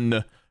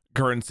government-run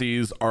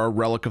currencies are a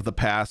relic of the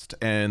past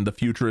and the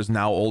future is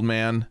now old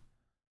man,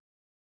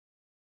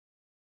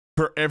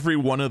 for every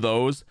one of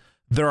those,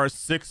 there are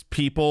 6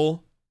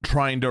 people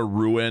trying to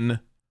ruin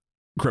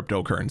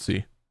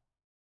cryptocurrency.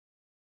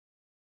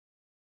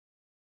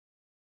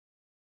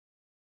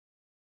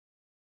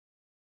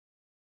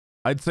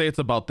 I'd say it's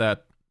about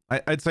that.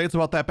 I'd say it's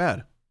about that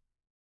bad.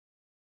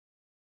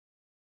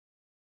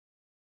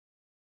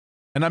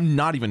 And I'm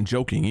not even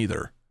joking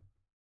either.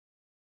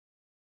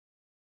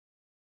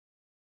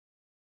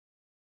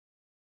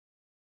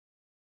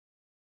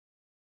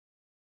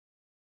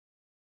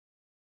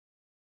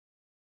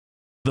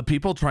 The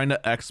people trying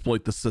to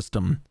exploit the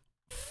system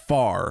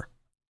far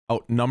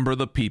outnumber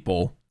the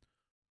people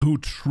who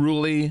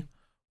truly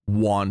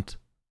want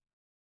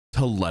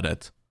to let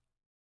it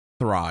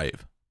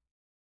thrive.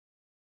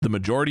 The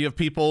majority of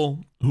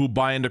people who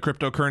buy into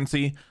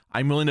cryptocurrency,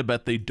 I'm willing to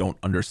bet they don't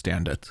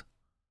understand it.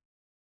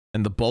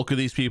 And the bulk of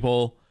these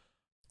people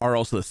are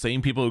also the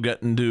same people who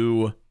get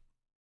into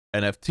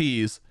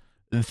NFTs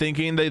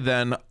thinking they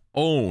then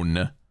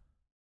own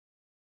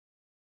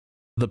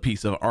the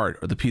piece of art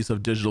or the piece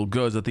of digital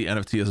goods that the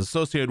NFT is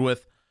associated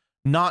with,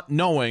 not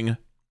knowing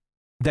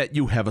that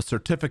you have a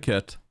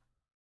certificate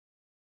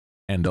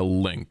and a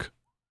link.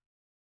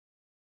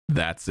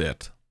 That's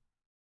it.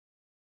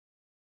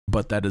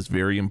 But that is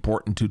very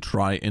important to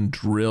try and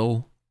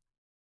drill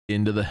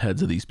into the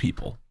heads of these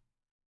people.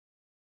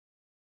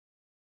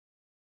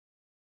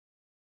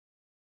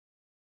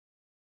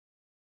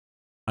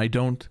 I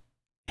don't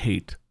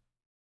hate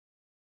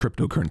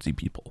cryptocurrency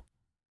people.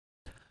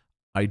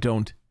 I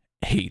don't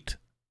hate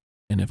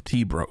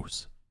NFT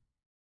bros.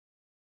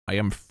 I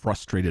am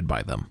frustrated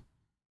by them.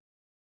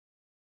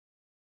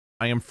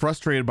 I am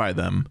frustrated by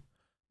them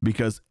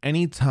because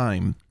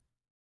anytime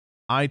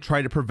I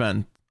try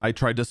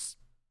to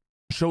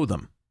show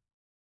them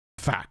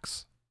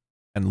facts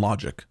and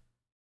logic,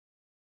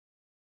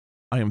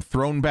 I am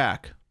thrown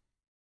back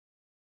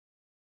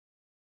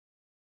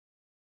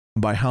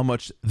by how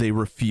much they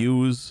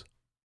refuse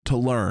to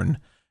learn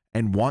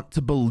and want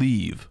to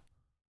believe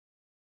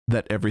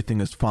that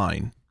everything is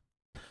fine.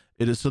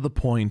 It is to the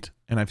point,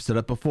 and I've said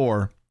it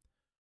before,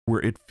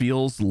 where it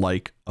feels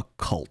like a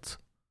cult,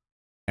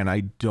 and I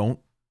don't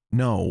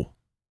know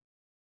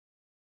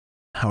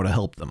how to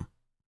help them.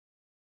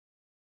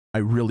 I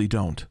really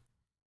don't.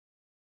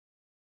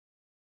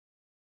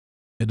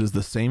 It is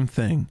the same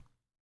thing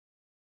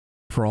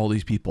for all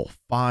these people.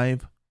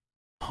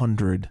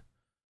 $500,000,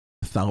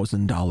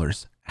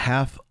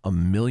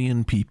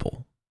 $500,000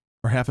 people,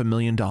 or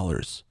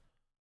 $500,000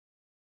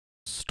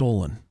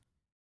 stolen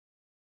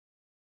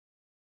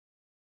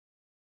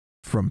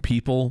from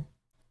people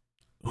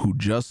who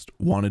just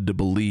wanted to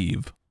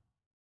believe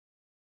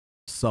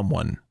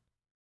someone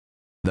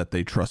that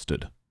they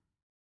trusted.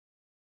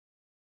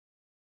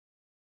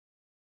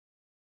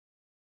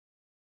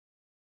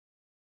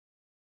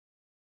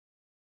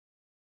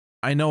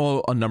 I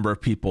know a number of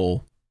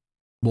people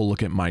will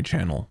look at my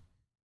channel,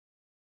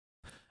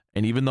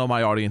 and even though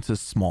my audience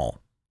is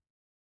small,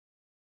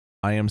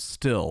 I am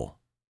still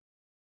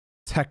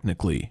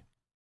technically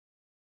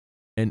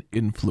an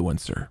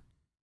influencer.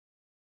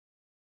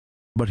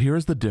 But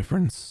here's the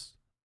difference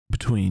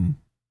between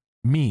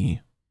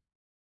me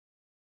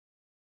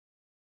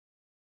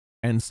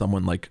and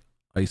someone like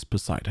Ice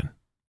Poseidon.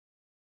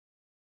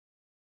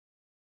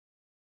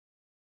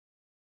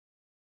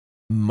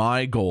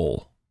 My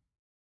goal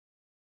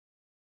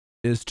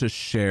is to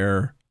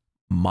share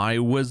my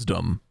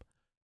wisdom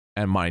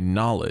and my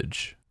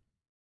knowledge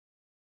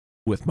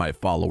with my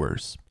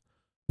followers,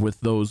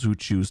 with those who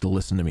choose to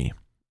listen to me,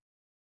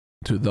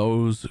 to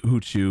those who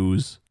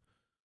choose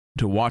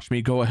to watch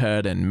me go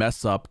ahead and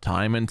mess up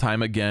time and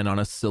time again on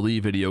a silly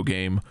video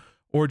game,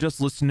 or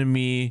just listen to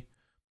me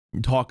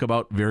talk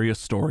about various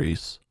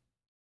stories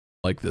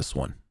like this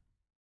one.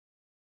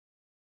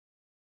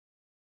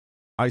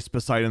 Ice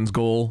Poseidon's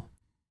goal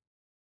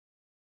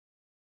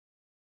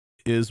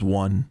is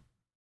one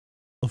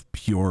of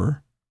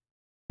pure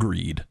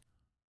greed.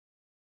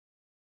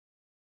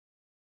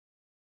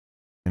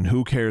 And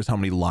who cares how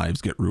many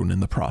lives get ruined in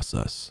the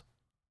process?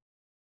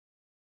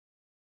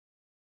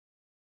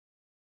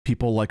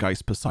 People like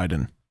Ice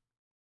Poseidon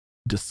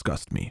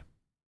disgust me.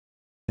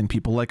 And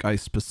people like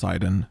Ice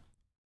Poseidon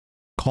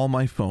call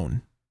my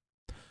phone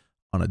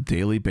on a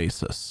daily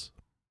basis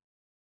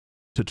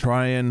to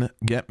try and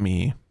get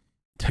me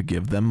to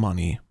give them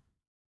money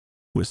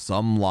with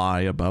some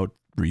lie about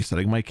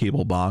resetting my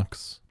cable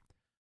box,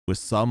 with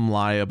some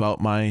lie about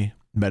my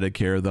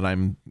Medicare that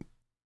I'm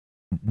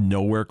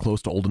nowhere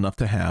close to old enough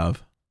to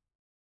have,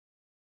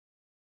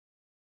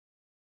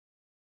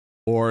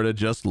 or to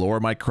just lower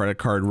my credit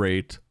card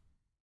rate,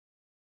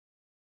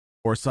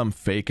 or some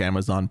fake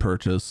Amazon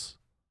purchase.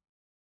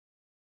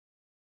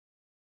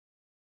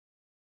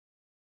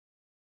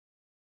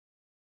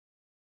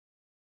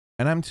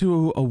 And I'm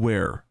too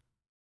aware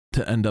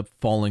to end up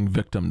falling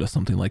victim to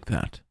something like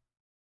that.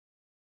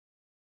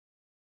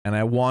 And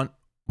I want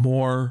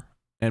more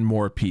and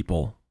more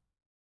people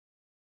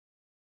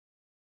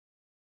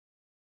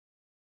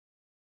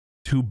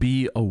to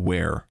be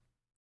aware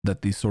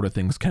that these sort of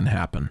things can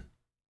happen.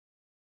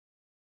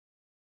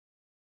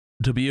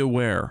 To be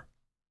aware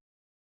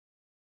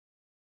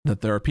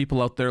that there are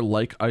people out there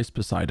like Ice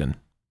Poseidon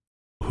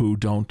who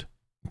don't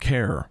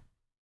care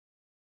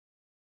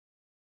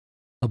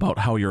about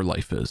how your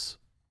life is,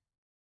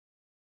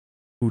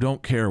 who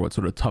don't care what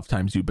sort of tough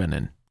times you've been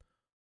in.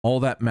 All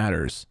that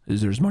matters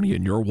is there's money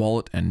in your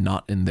wallet and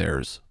not in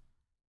theirs.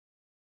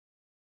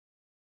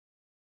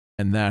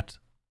 And that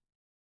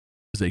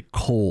is a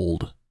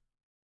cold,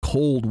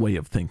 cold way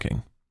of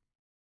thinking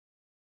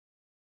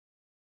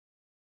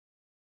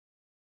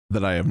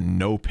that I have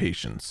no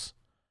patience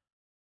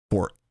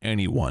for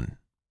anyone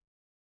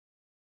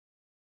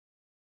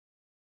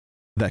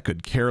that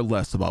could care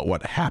less about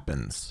what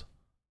happens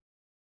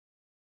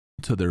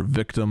to their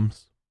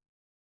victims.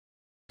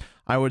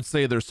 I would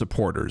say their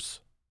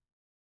supporters,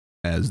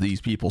 as these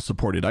people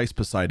supported Ice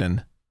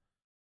Poseidon,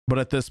 but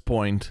at this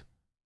point,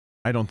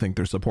 I don't think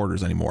they're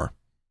supporters anymore.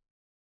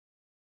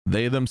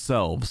 They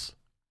themselves,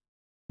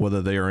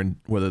 whether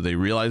they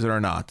realize it or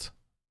not,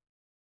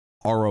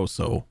 are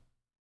also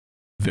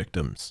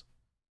victims.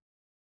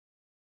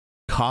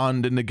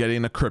 Conned into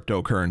getting a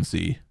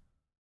cryptocurrency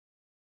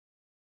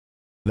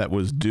that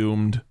was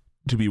doomed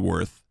to be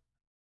worth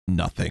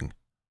nothing.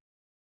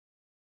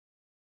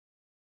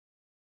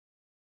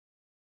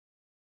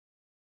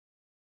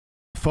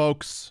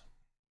 Folks,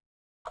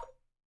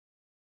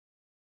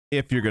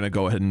 if you're going to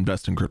go ahead and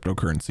invest in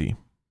cryptocurrency,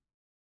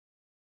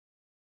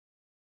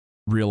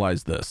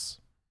 realize this.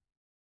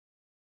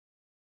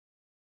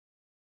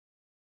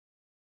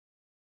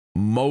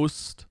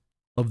 Most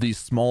of these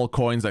small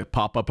coins that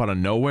pop up out of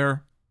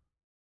nowhere,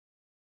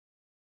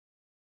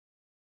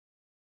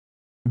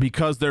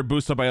 because they're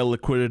boosted by a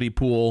liquidity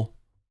pool,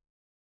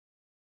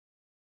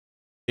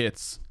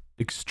 it's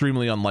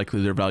extremely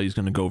unlikely their value is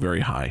going to go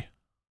very high.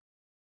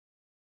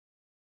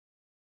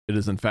 It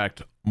is, in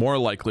fact, more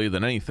likely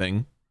than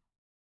anything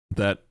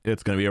that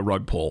it's going to be a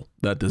rug pull,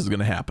 that this is going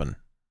to happen.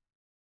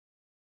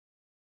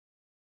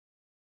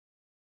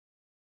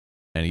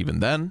 And even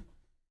then,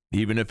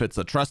 even if it's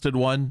a trusted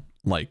one,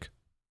 like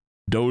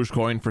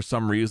Dogecoin for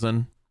some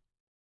reason,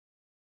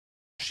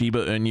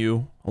 Shiba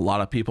Inu, a lot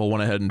of people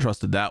went ahead and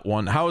trusted that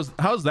one.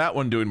 How's that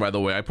one doing, by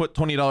the way? I put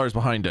 $20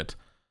 behind it.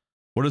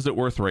 What is it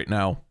worth right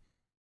now?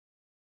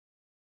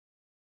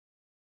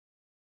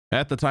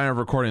 At the time of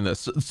recording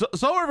this,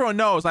 so everyone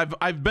knows,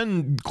 I've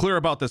been clear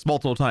about this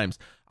multiple times.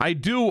 I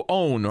do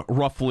own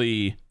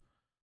roughly.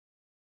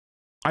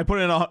 I put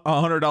in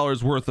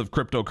 $100 worth of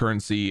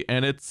cryptocurrency,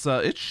 and it's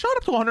shot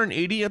up to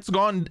 180. It's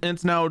gone.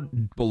 It's now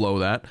below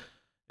that.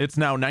 It's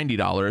now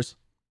 $90.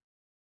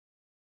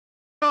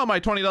 Oh, my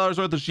 $20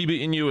 worth of Shiba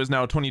Inu is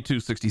now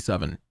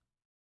 $22.67,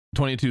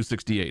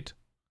 $22.68.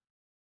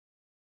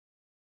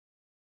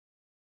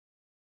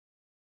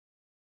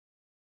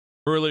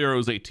 Earlier it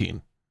was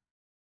 18.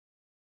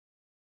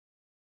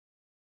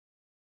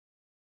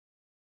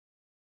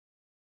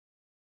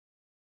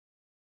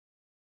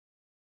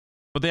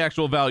 But the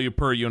actual value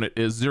per unit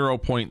is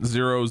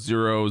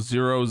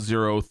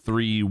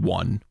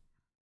 0.000031.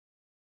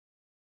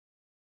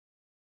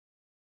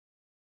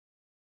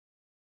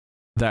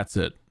 That's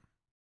it.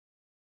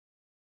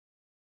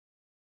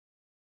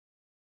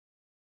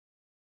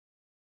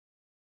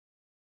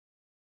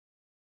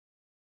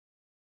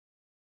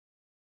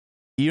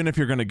 Even if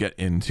you're going to get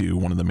into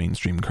one of the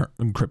mainstream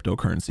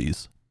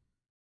cryptocurrencies,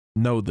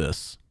 know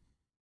this.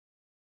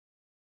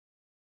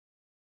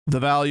 The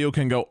value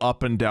can go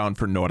up and down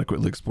for no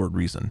adequately explored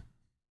reason.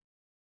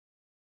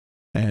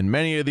 And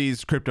many of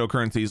these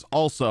cryptocurrencies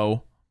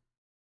also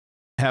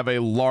have a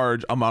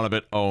large amount of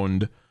it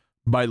owned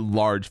by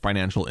large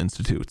financial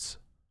institutes.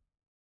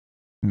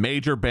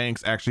 Major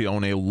banks actually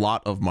own a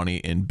lot of money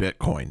in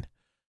Bitcoin.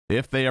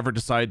 If they ever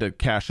decide to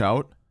cash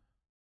out,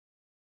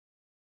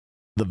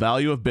 the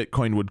value of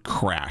Bitcoin would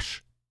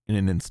crash in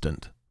an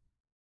instant.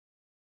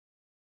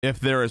 If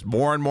there is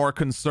more and more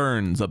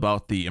concerns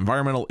about the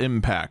environmental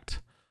impact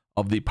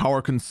of the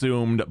power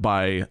consumed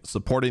by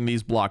supporting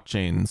these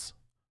blockchains,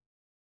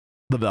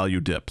 the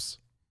value dips.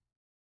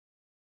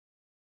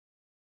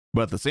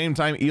 But at the same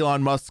time,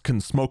 Elon Musk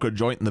can smoke a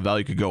joint and the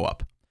value could go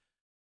up.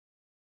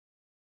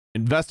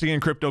 Investing in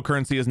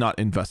cryptocurrency is not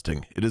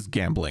investing. It is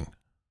gambling.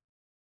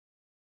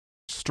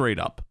 Straight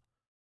up.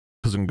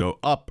 Because it can go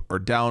up or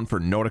down for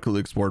no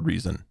adequately explored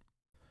reason.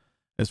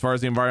 As far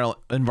as the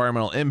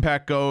environmental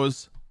impact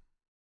goes,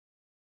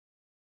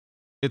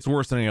 it's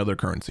worse than any other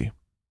currency.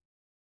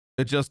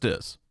 It just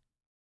is.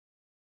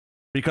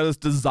 Because it's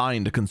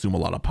designed to consume a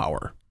lot of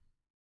power.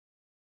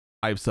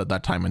 I've said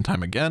that time and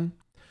time again.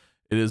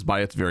 It is by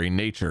its very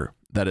nature.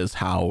 That is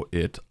how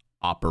it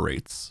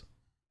operates.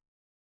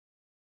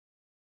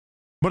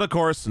 But of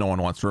course, no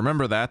one wants to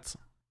remember that.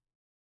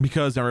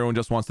 Because everyone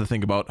just wants to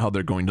think about how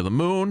they're going to the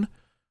moon.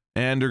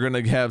 And they're going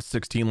to have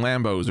 16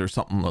 Lambos or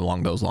something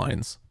along those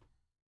lines.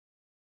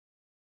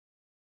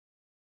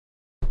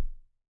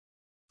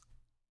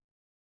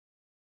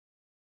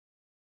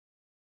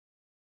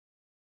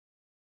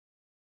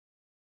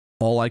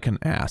 All I can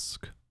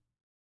ask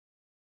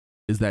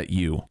is that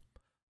you,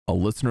 a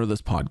listener of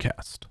this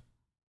podcast,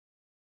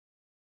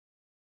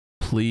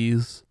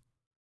 please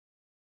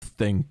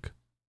think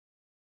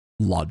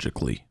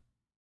logically.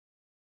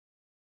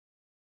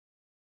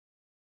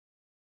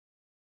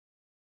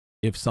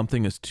 if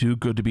something is too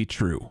good to be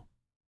true,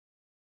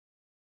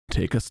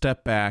 take a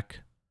step back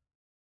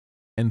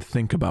and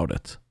think about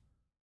it.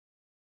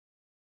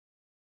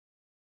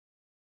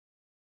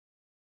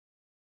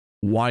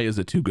 Why is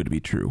it too good to be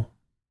true?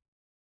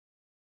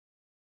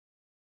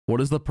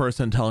 What is the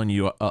person telling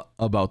you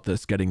about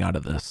this getting out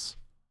of this?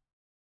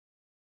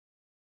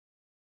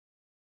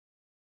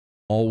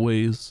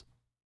 Always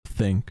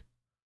think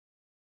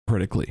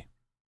critically.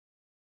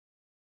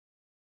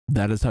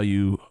 That is how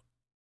you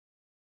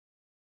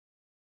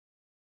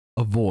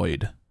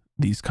avoid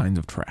these kinds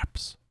of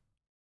traps.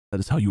 That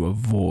is how you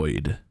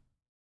avoid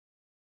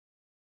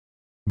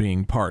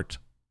being part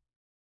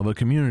of a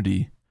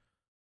community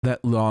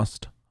that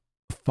lost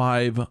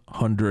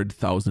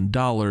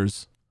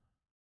 $500,000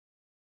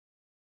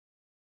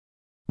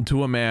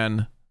 to a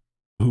man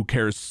who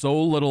cares so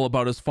little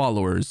about his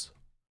followers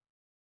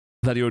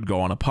that he would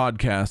go on a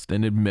podcast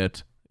and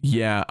admit,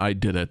 yeah, I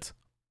did it.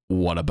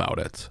 What about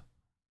it?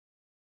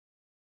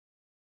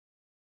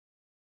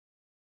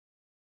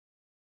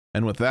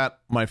 And with that,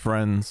 my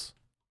friends,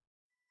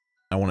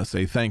 I want to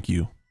say thank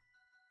you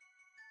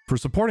for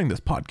supporting this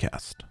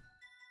podcast.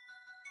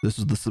 This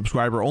is the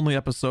subscriber only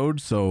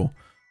episode, so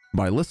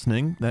by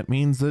listening, that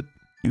means that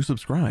you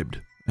subscribed,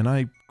 and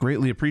I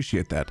greatly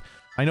appreciate that.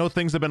 I know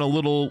things have been a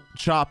little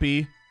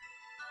choppy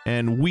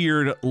and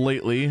weird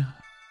lately,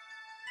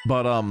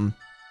 but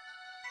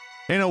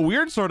in a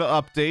weird sort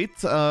of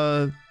update,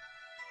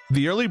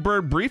 the early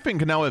bird briefing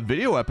can now have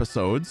video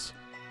episodes.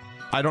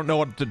 I don't know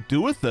what to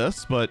do with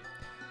this, but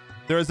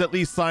there's at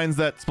least signs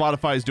that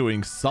Spotify is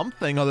doing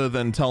something other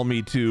than tell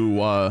me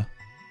to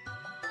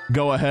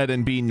go ahead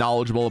and be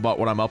knowledgeable about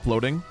what I'm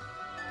uploading.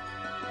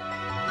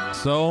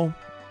 So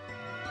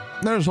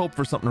there's hope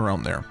for something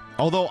around there.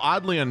 Although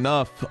oddly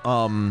enough,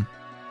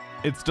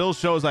 it still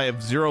shows I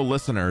have 0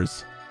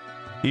 listeners,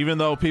 even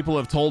though people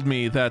have told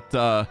me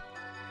that,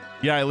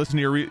 yeah, I listened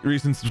to your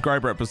recent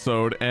subscriber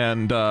episode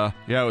and yeah,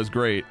 it was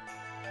great.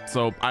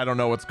 So I don't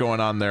know what's going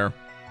on there.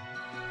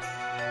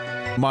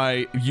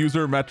 My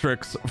user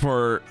metrics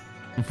for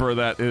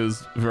that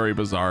is very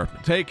bizarre.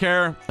 Take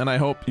care, and I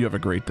hope you have a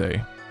great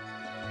day.